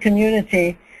Mexican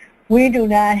community, we do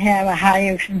not have a high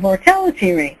infant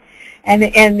mortality rate. And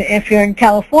if you're in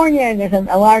California and there's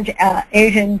a large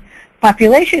Asian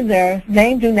population there,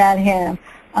 they do not have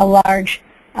a large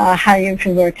high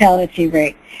infant mortality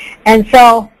rate. And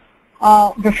so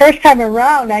the first time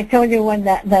around, I told you when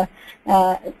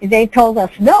they told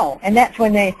us no, and that's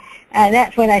when I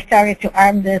started to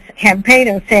arm this campaign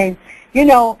of saying,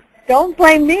 don't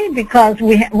blame me, because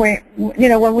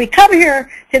when we come here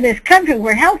to this country,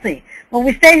 we're healthy. When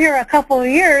we stay here a couple of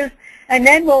years, and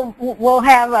then we'll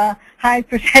have a high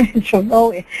percentage of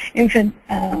low infant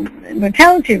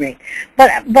mortality rate.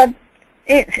 But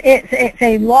it's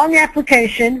a long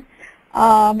application,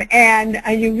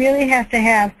 and you really have to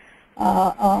have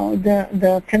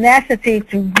the tenacity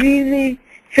to really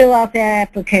fill out that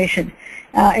application.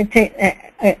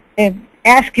 It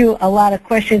asks you a lot of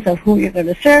questions of who you're going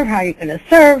to serve, how you're going to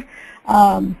serve.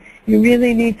 You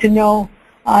really need to know.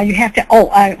 You have to.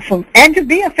 And to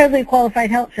be a federally qualified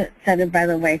health center, by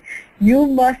the way, you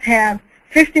must have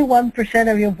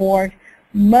 51% of your board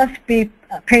must be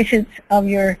patients of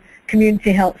your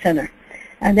community health center,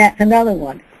 and that's another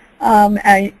one.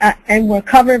 And we're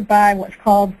covered by what's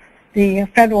called the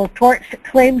Federal Tort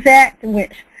Claims Act,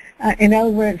 which, in other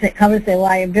words, it covers the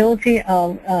liability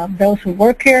of those who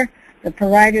work here, the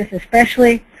providers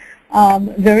especially.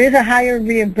 There is a higher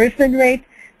reimbursement rate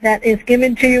that is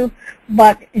given to you,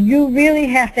 but you really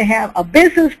have to have a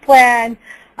business plan,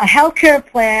 a health care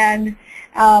plan.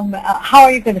 How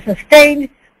are you going to sustain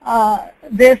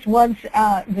this once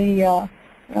the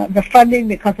funding,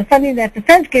 because the funding that the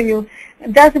feds give you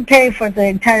doesn't pay for the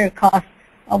entire cost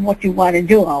of what you want to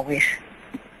do always.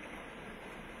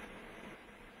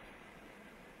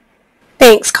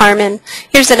 Thanks, Carmen.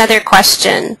 Here's another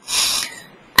question.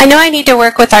 I know I need to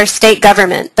work with our state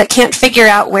government, but can't figure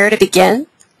out where to begin.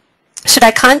 Should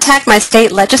I contact my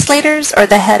state legislators or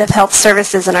the head of health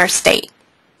services in our state?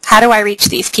 How do I reach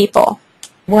these people?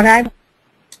 What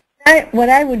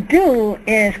I would do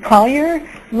is call your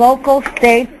local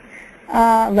state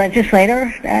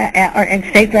legislator and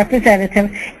state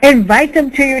representative, invite them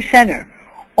to your center.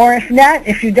 Or if not,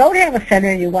 if you don't have a center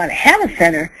and you want to have a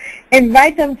center,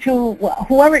 invite them to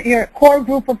whoever your core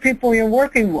group of people you're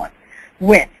working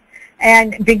with,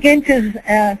 and begin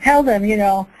to tell them, you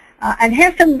know, and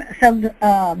have some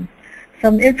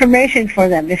information for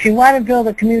them. If you want to build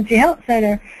a community health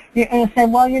center, you're going to say,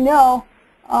 well, you know,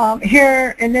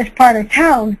 here in this part of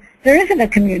town, there isn't a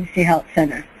community health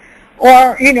center.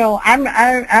 Or, you know,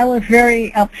 I was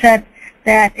very upset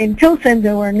that in Tucson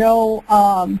there were no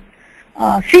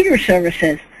senior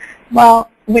services. Well,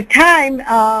 with time,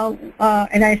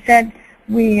 and I said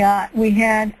we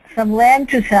had some land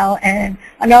to sell, and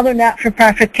another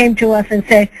not-for-profit came to us and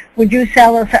said, would you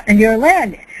sell us your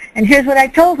land? And here's what I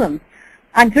told them,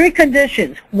 on 3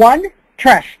 conditions. 1,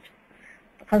 trust,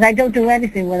 because I don't do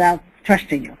anything without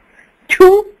trusting you.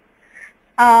 2,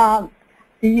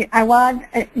 I want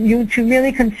you to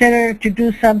really consider to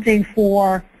do something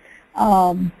for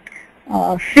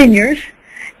seniors.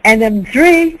 And then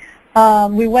 3,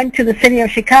 we went to the city of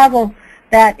Chicago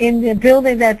that in the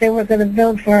building that they were going to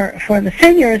build for the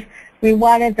seniors, we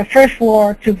wanted the first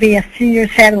floor to be a senior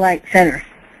satellite center.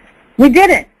 We did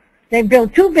it. They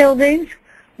built 2 buildings.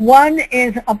 One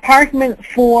is apartment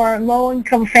for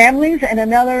low-income families, and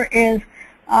another is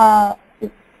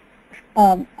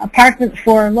apartments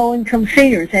for low-income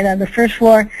seniors. And on the first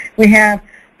floor, we have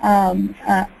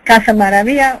Casa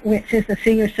Maravilla, which is the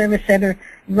senior service center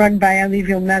run by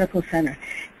Alivio Medical Center.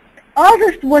 All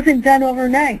this wasn't done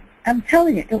overnight. I'm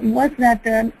telling you, it was not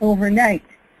done overnight.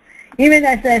 Even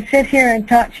as I sit here and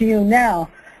talk to you now,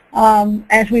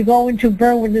 as we go into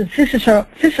Berwyn and Cicero,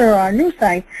 our new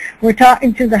site, we're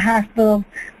talking to the hospital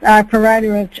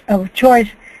provider of choice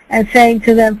and saying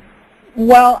to them,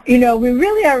 well, you know, we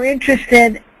really are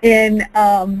interested in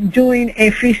doing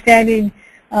a freestanding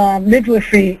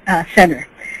midwifery center.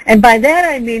 And by that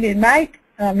I mean, in my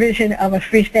vision of a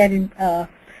freestanding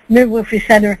midwifery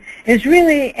center, is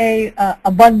really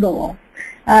a bungalow.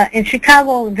 In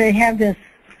Chicago, they have this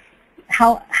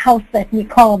house that we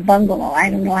call a bungalow. I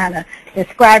don't know how to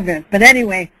describe it, but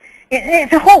anyway,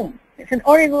 it's a home. It's an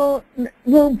ordinary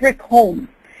little brick home.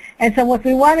 And so what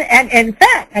we wanted, and in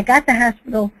fact, I got the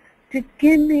hospital to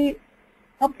give me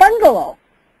a bungalow.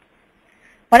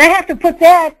 But I have to put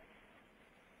that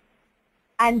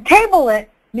and table it,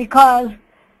 because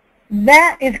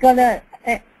that is going to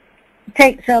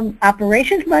take some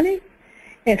operations money.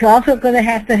 It's also going to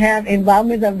have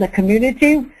involvement of the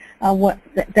community.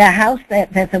 The house,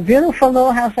 that's a beautiful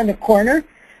little house on the corner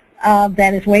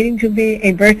that is waiting to be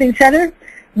a birthing center.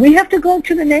 We have to go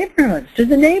to the neighborhoods, to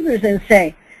the neighbors, and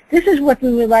say, this is what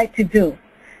we would like to do.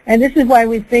 And this is why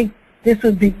we think this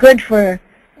would be good for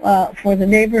the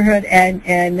neighborhood.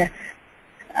 And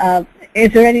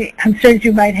is there any concerns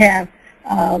you might have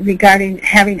regarding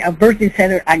having a birthing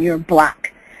center on your block?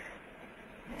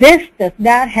 This does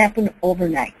not happen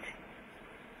overnight.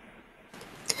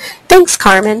 Thanks,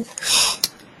 Carmen.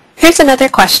 Here's another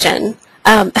question.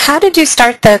 How did you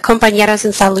start the Compañeros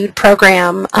en Salud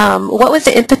program? What was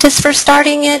the impetus for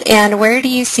starting it, and where do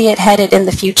you see it headed in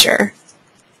the future?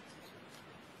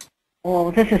 Well,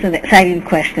 this is an exciting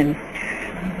question.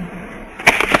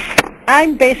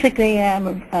 I basically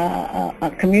am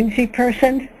a community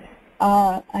person.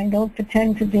 I don't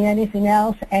pretend to be anything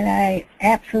else, and I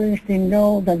absolutely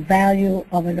know the value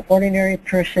of an ordinary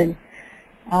person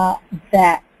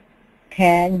that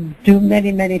can do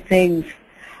many, many things.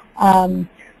 So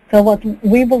what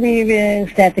we believe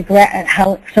is that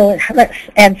let's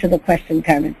answer the question,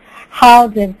 Carmen. How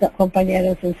did the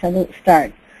Compañeros en Salud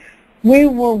start? We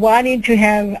were wanting to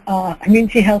have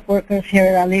community health workers here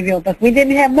at Alivio, but we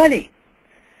didn't have money.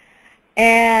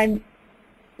 And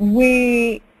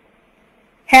we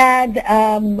had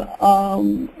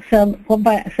some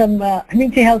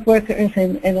community health workers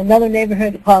in another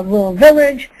neighborhood called Little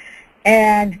Village,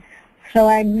 and so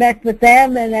I met with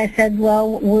them and I said,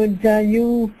 well, would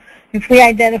you, if we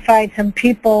identified some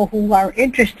people who are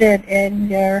interested in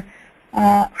your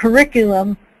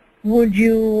curriculum, would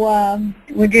you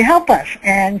help us?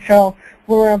 And so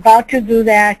we were about to do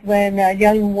that when a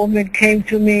young woman came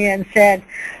to me and said,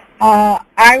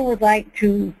 I would like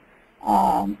to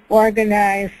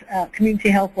organize community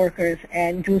health workers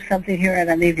and do something here at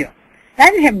Alivio. I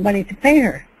didn't have money to pay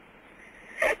her.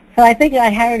 So I think I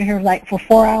hired her like for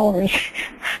 4 hours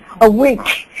a week.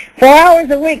 4 hours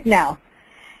a week now.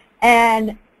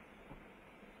 And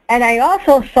I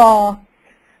also saw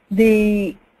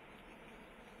the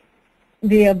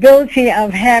ability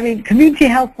of having community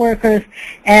health workers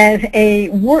as a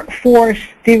workforce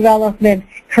development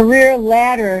career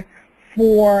ladder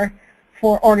for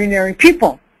ordinary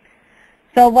people.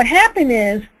 So what happened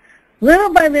is,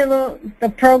 little by little, the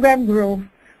program grew.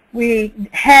 We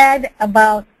had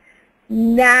about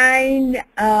 9,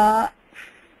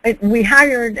 we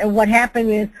hired, and what happened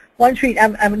is, once we,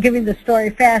 I'm giving the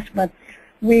story fast, but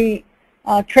we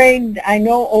trained, I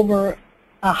know, over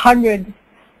 100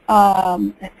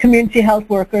 community health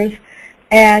workers,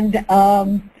 and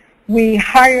we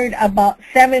hired about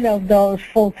 7 of those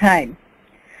full-time.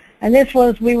 And this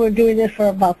was, we were doing this for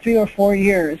about 3 or 4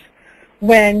 years,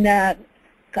 when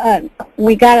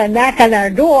we got a knock on our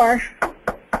door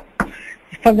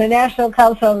from the National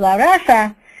Council of La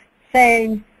Raza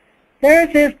saying,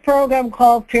 there's this program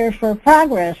called Peers for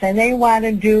Progress, and they want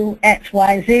to do X,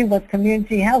 Y, Z with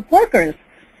community health workers.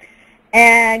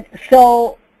 And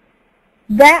so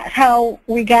that's how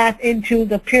we got into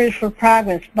the Peers for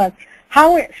Progress. But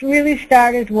how it really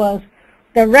started was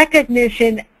the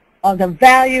recognition of the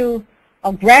value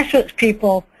of grassroots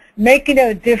people making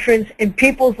a difference in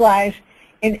people's lives,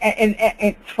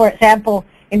 for example,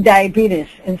 in diabetes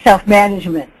and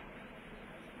self-management.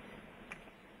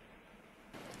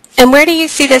 And where do you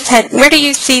see this where do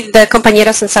you see the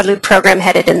Compañeros en Salud program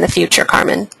headed in the future,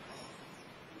 Carmen?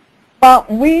 Well,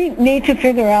 we need to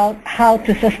figure out how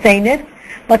to sustain it,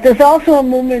 but there's also a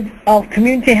movement of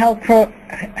community health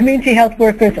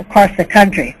workers across the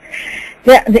country.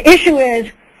 The issue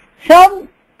is, some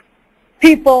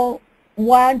people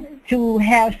want to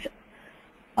have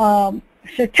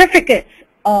certificates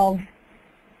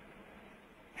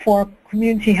for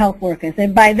community health workers.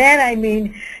 And by that I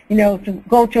mean, to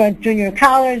go to a junior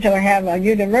college or have a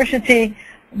university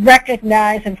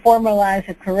recognize and formalize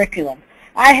a curriculum.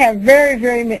 I have very,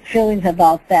 very mixed feelings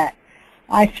about that.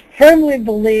 I firmly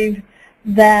believe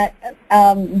that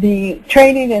the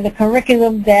training and the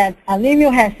curriculum that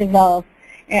Alivio has developed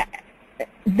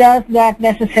does not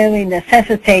necessarily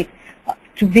necessitate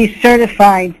to be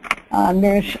certified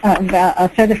nurse, a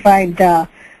certified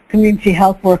community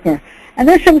health worker. And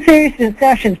there's some serious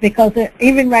discussions, because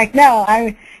even right now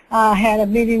I had a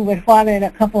meeting with Juan and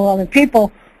a couple other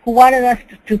people who wanted us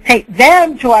to take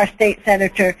them to our state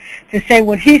senator to say,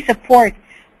 would he support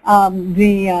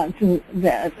the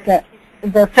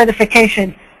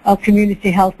certification of community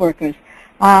health workers.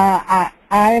 I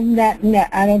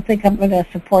don't think I'm going to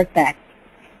support that,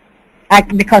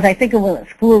 because I think it will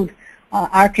exclude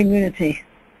our community.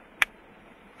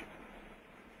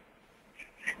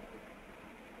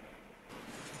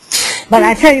 But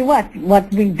I tell you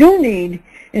what we do need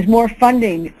is more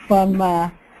funding from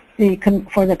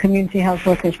for the community health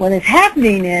workers. What is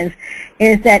happening is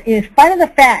that in spite of the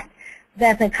fact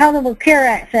that the Accountable Care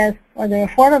Act says, or the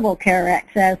Affordable Care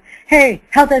Act says, hey,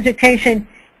 health education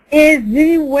is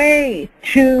the way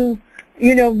to,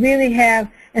 really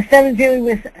have, instead of dealing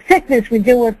with sickness, we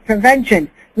deal with prevention.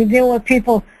 We deal with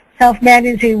people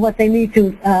self-managing what they need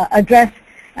to address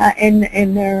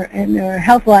in their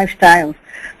health lifestyles.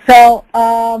 So,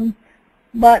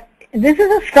 but this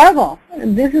is a struggle.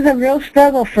 This is a real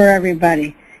struggle for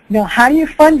everybody. How do you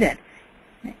fund it?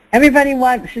 Everybody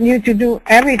wants you to do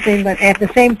everything, but at the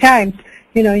same time,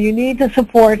 you need the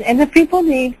support, and the people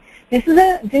need. This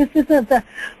is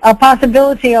a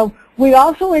possibility of. We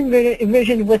also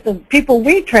envisioned with the people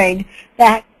we trained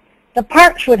that the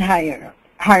parks would hire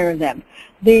them,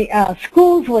 the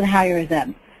schools would hire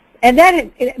them, and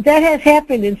that has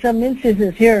happened in some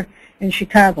instances here in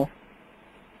Chicago.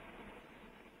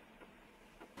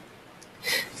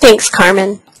 Thanks,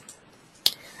 Carmen.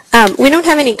 We don't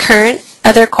have any current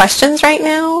other questions right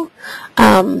now.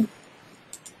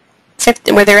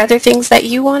 Were there other things that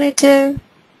you wanted to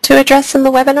address in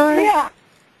the webinar?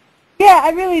 Yeah,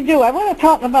 I really do. I want to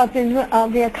talk about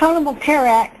the Accountable Care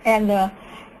Act and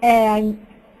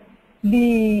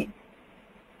the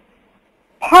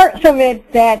parts of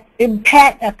it that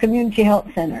impact a community health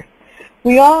center.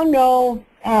 We all know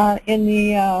in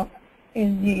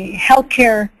the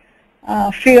healthcare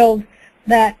field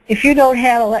that if you don't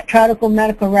have electronic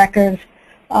medical records,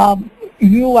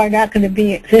 you are not going to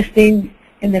be existing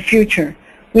in the future.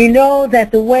 We know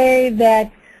that the way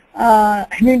that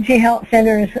community health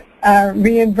centers are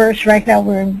reimbursed right now,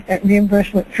 we're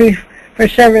reimbursed with fee for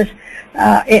service.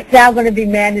 It's now going to be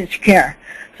managed care.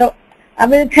 So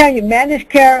I'm going to tell you, managed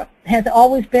care has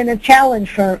always been a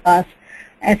challenge for us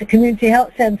as a community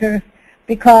health center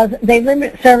because they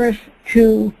limit service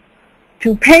to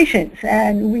patients,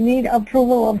 and we need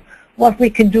approval of what we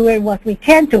can do and what we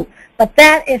can't do. But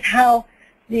that is how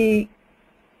the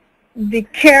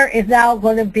care is now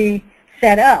going to be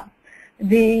set up.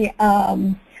 The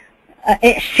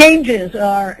exchanges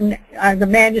are the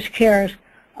managed cares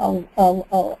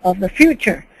of the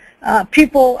future.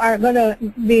 People are going to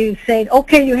be saying,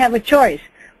 okay, you have a choice.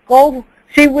 Go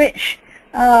see which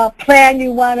plan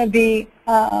you want to be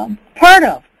part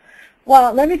of.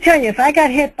 Well, let me tell you, if I got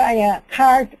hit by a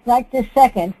car right this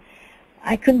second,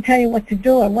 I couldn't tell you what to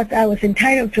do and what I was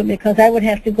entitled to, because I would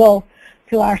have to go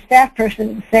to our staff person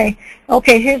and say,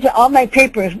 okay, here's all my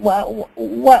papers.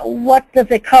 What does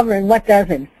it cover and what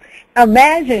doesn't?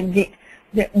 Imagine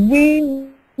that we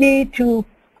need to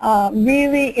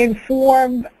really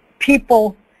inform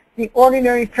people, the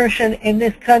ordinary person in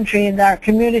this country, in our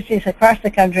communities across the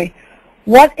country,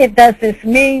 what does this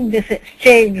mean, this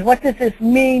exchange? What does this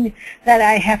mean that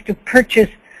I have to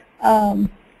purchase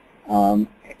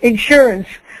insurance?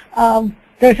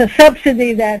 There's a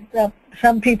subsidy that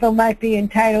some people might be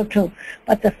entitled to.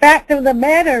 But the fact of the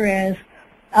matter is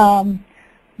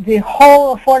the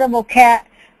whole Affordable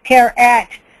Care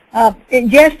Act,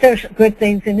 yes, there's good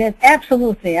things in it,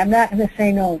 absolutely. I'm not going to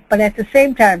say no. But at the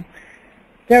same time,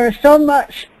 there is so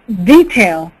much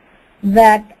detail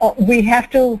that we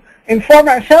have to inform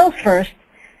ourselves first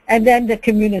and then the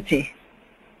community.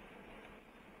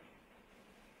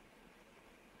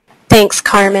 Thanks,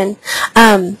 Carmen.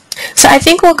 So I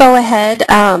think we'll go ahead.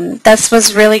 This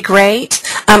was really great.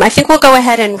 I think we'll go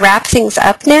ahead and wrap things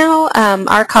up now.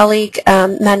 Our colleague,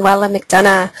 Manuela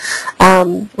McDonough,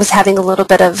 was having a little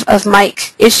bit of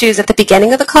mic issues at the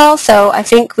beginning of the call, so I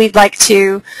think we'd like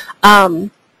to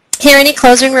hear any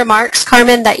closing remarks,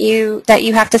 Carmen, that you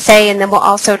have to say, and then we'll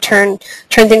also turn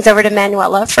things over to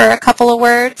Manuela for a couple of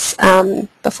words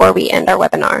before we end our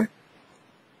webinar.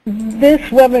 This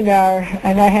webinar,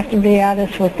 and I have to be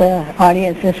honest with the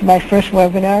audience, this is my first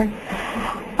webinar.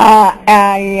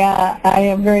 I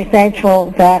am very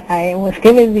thankful that I was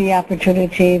given the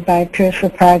opportunity by Peers for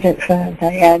Projects,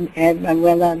 Diane and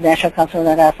Manuela, National Council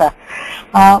of La Raza.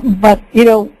 But, you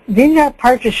know, these are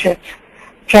partnerships.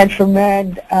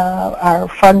 TransferMed, our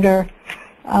funder,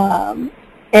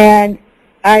 and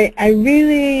I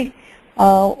really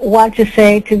want to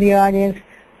say to the audience,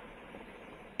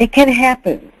 it can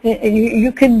happen.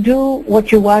 You can do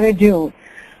what you want to do.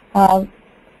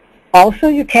 Also,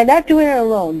 you cannot do it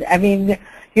alone. I mean,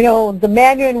 you know, the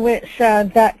manner in which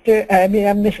Ed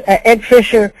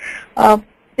Fisher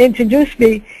introduced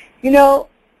me, you know,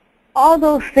 all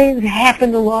those things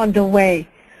happen along the way.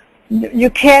 You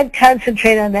can't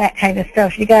concentrate on that kind of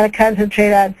stuff. You got to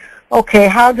concentrate on, okay,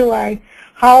 how do I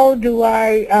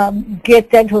get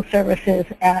dental services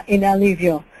in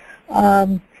Alivio?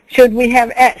 Should we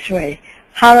have X-ray?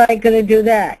 How am I going to do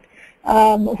that?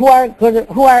 Who are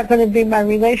going to be my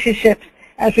relationships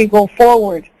as we go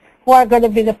forward? Who are going to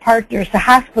be the partners, the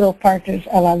hospital partners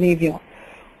of Alivio?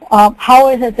 How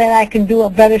is it that I can do a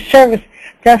better service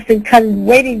just in cutting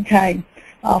waiting time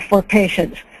for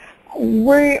patients?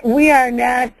 We are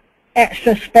not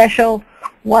extra special.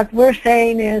 What we're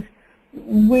saying is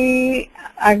we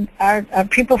are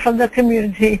people from the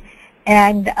community,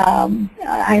 and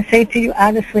I say to you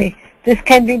honestly, this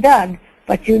can be done,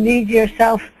 but you need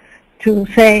yourself to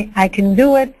say, I can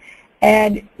do it,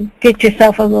 and get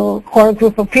yourself a little core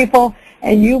group of people,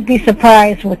 and you'll be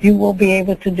surprised what you will be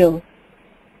able to do.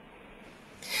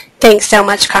 Thanks so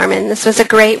much, Carmen. This was a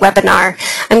great webinar.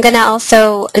 I'm going to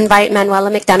also invite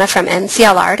Manuela McDonough from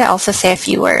NCLR to also say a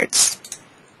few words.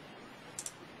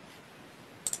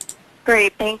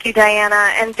 Great. Thank you,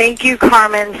 Diana. And thank you,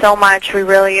 Carmen, so much. We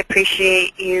really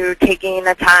appreciate you taking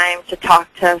the time to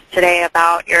talk to us today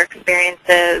about your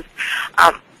experiences.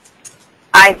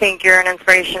 I think you're an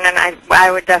inspiration, and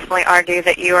I would definitely argue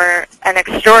that you are an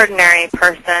extraordinary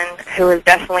person who has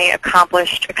definitely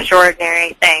accomplished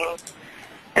extraordinary things.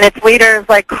 And it's leaders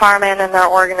like Carmen and their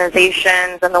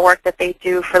organizations and the work that they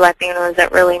do for Latinos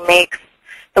that really makes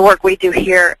the work we do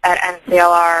here at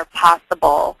NCLR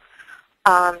possible.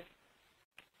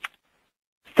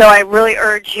 So I really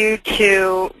urge you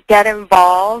to get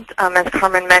involved. As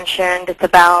Carmen mentioned, it's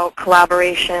about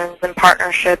collaborations and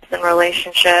partnerships and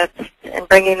relationships and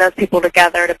bringing those people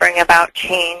together to bring about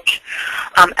change.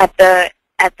 At the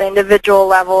individual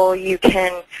level, you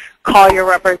can call your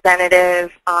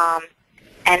representative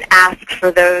and ask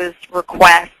for those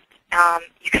requests.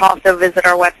 You can also visit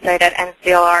our website at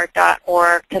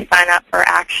nclr.org to sign up for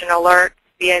action alerts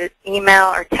via email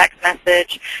or text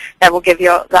message that will give you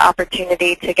the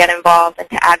opportunity to get involved and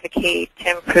to advocate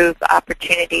to improve the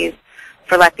opportunities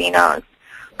for Latinos.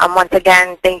 Once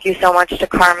again, thank you so much to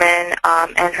Carmen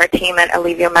and her team at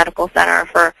Alivio Medical Center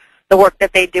for the work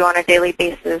that they do on a daily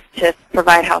basis to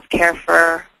provide health care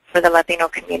for the Latino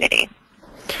community.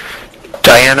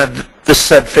 Diana, this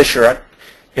is Ed Fisher.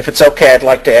 If it's okay, I'd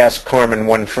like to ask Carmen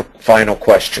one final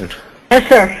question. Yes,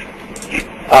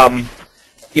 sir.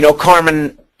 You know,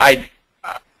 Carmen, I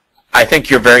think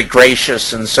you're very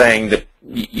gracious in saying that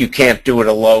you can't do it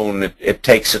alone. It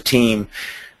takes a team.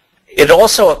 It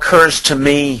also occurs to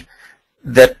me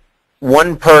that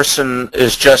one person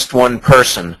is just one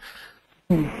person,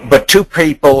 but two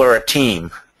people are a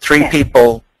team. Three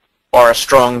people are a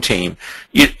strong team.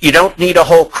 You don't need a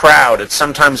whole crowd. It's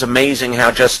sometimes amazing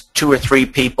how just 2 or 3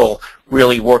 people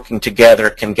really working together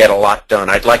can get a lot done.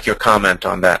 I'd like your comment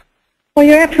on that. Well,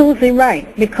 you're absolutely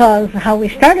right, because how we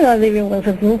started Alivio was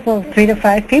a group of 3 to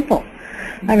 5 people.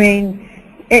 I mean,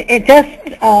 it just,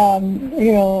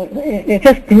 you know, it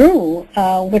just grew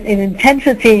with an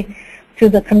intensity to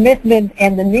the commitment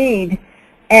and the need,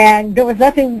 and there was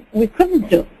nothing we couldn't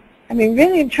do. I mean,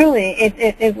 really and truly,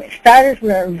 it started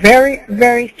with a very,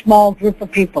 very small group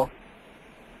of people.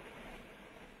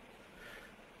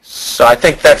 So I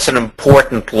think that's an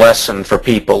important lesson for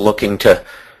people looking to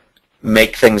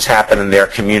make things happen in their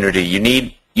community. You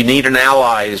need an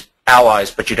allies,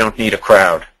 but you don't need a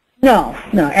crowd. No,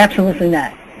 absolutely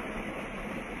not.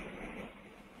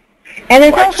 And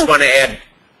it's well, also, I just want to add.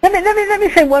 Let me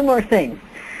say one more thing.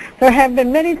 There have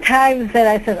been many times that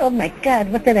I said, "Oh my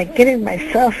God, what did I get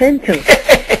myself into?"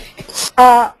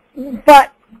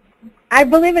 But I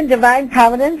believe in divine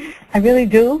providence. I really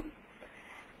do.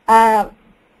 And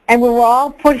we were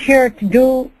all put here to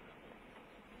do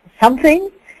something.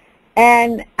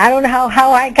 And I don't know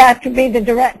how I got to be the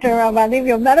director of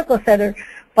Alivio Medical Center,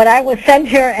 but I was sent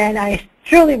here, and I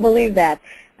truly believe that.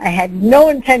 I had no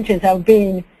intentions of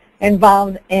being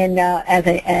involved in as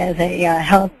a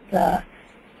health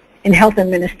in health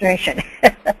administration.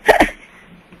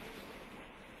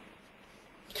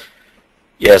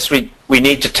 Yes, we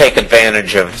need to take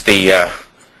advantage of the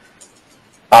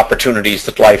opportunities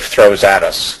that life throws at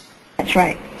us. That's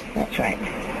right. That's right.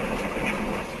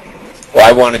 Well,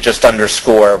 I want to just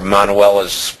underscore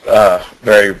Manuela's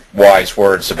very wise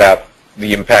words about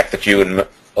the impact that you and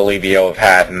Alivio have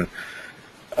had, and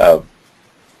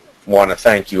want to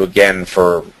thank you again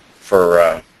for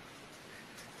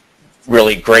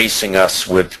really gracing us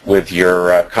with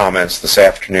your comments this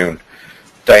afternoon.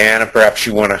 Diana, perhaps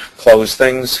you want to close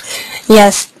things?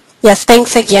 Yes,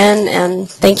 thanks again, and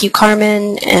thank you,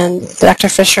 Carmen and Dr.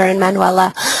 Fisher and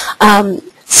Manuela.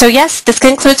 So yes, this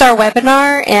concludes our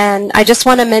webinar, and I just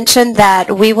want to mention that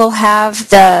we will have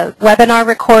the webinar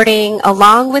recording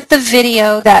along with the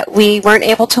video that we weren't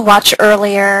able to watch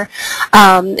earlier,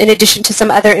 in addition to some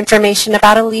other information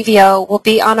about Alivio, will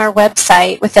be on our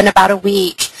website within about a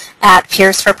week at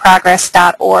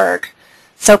peersforprogress.org.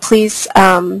 So please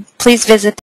visit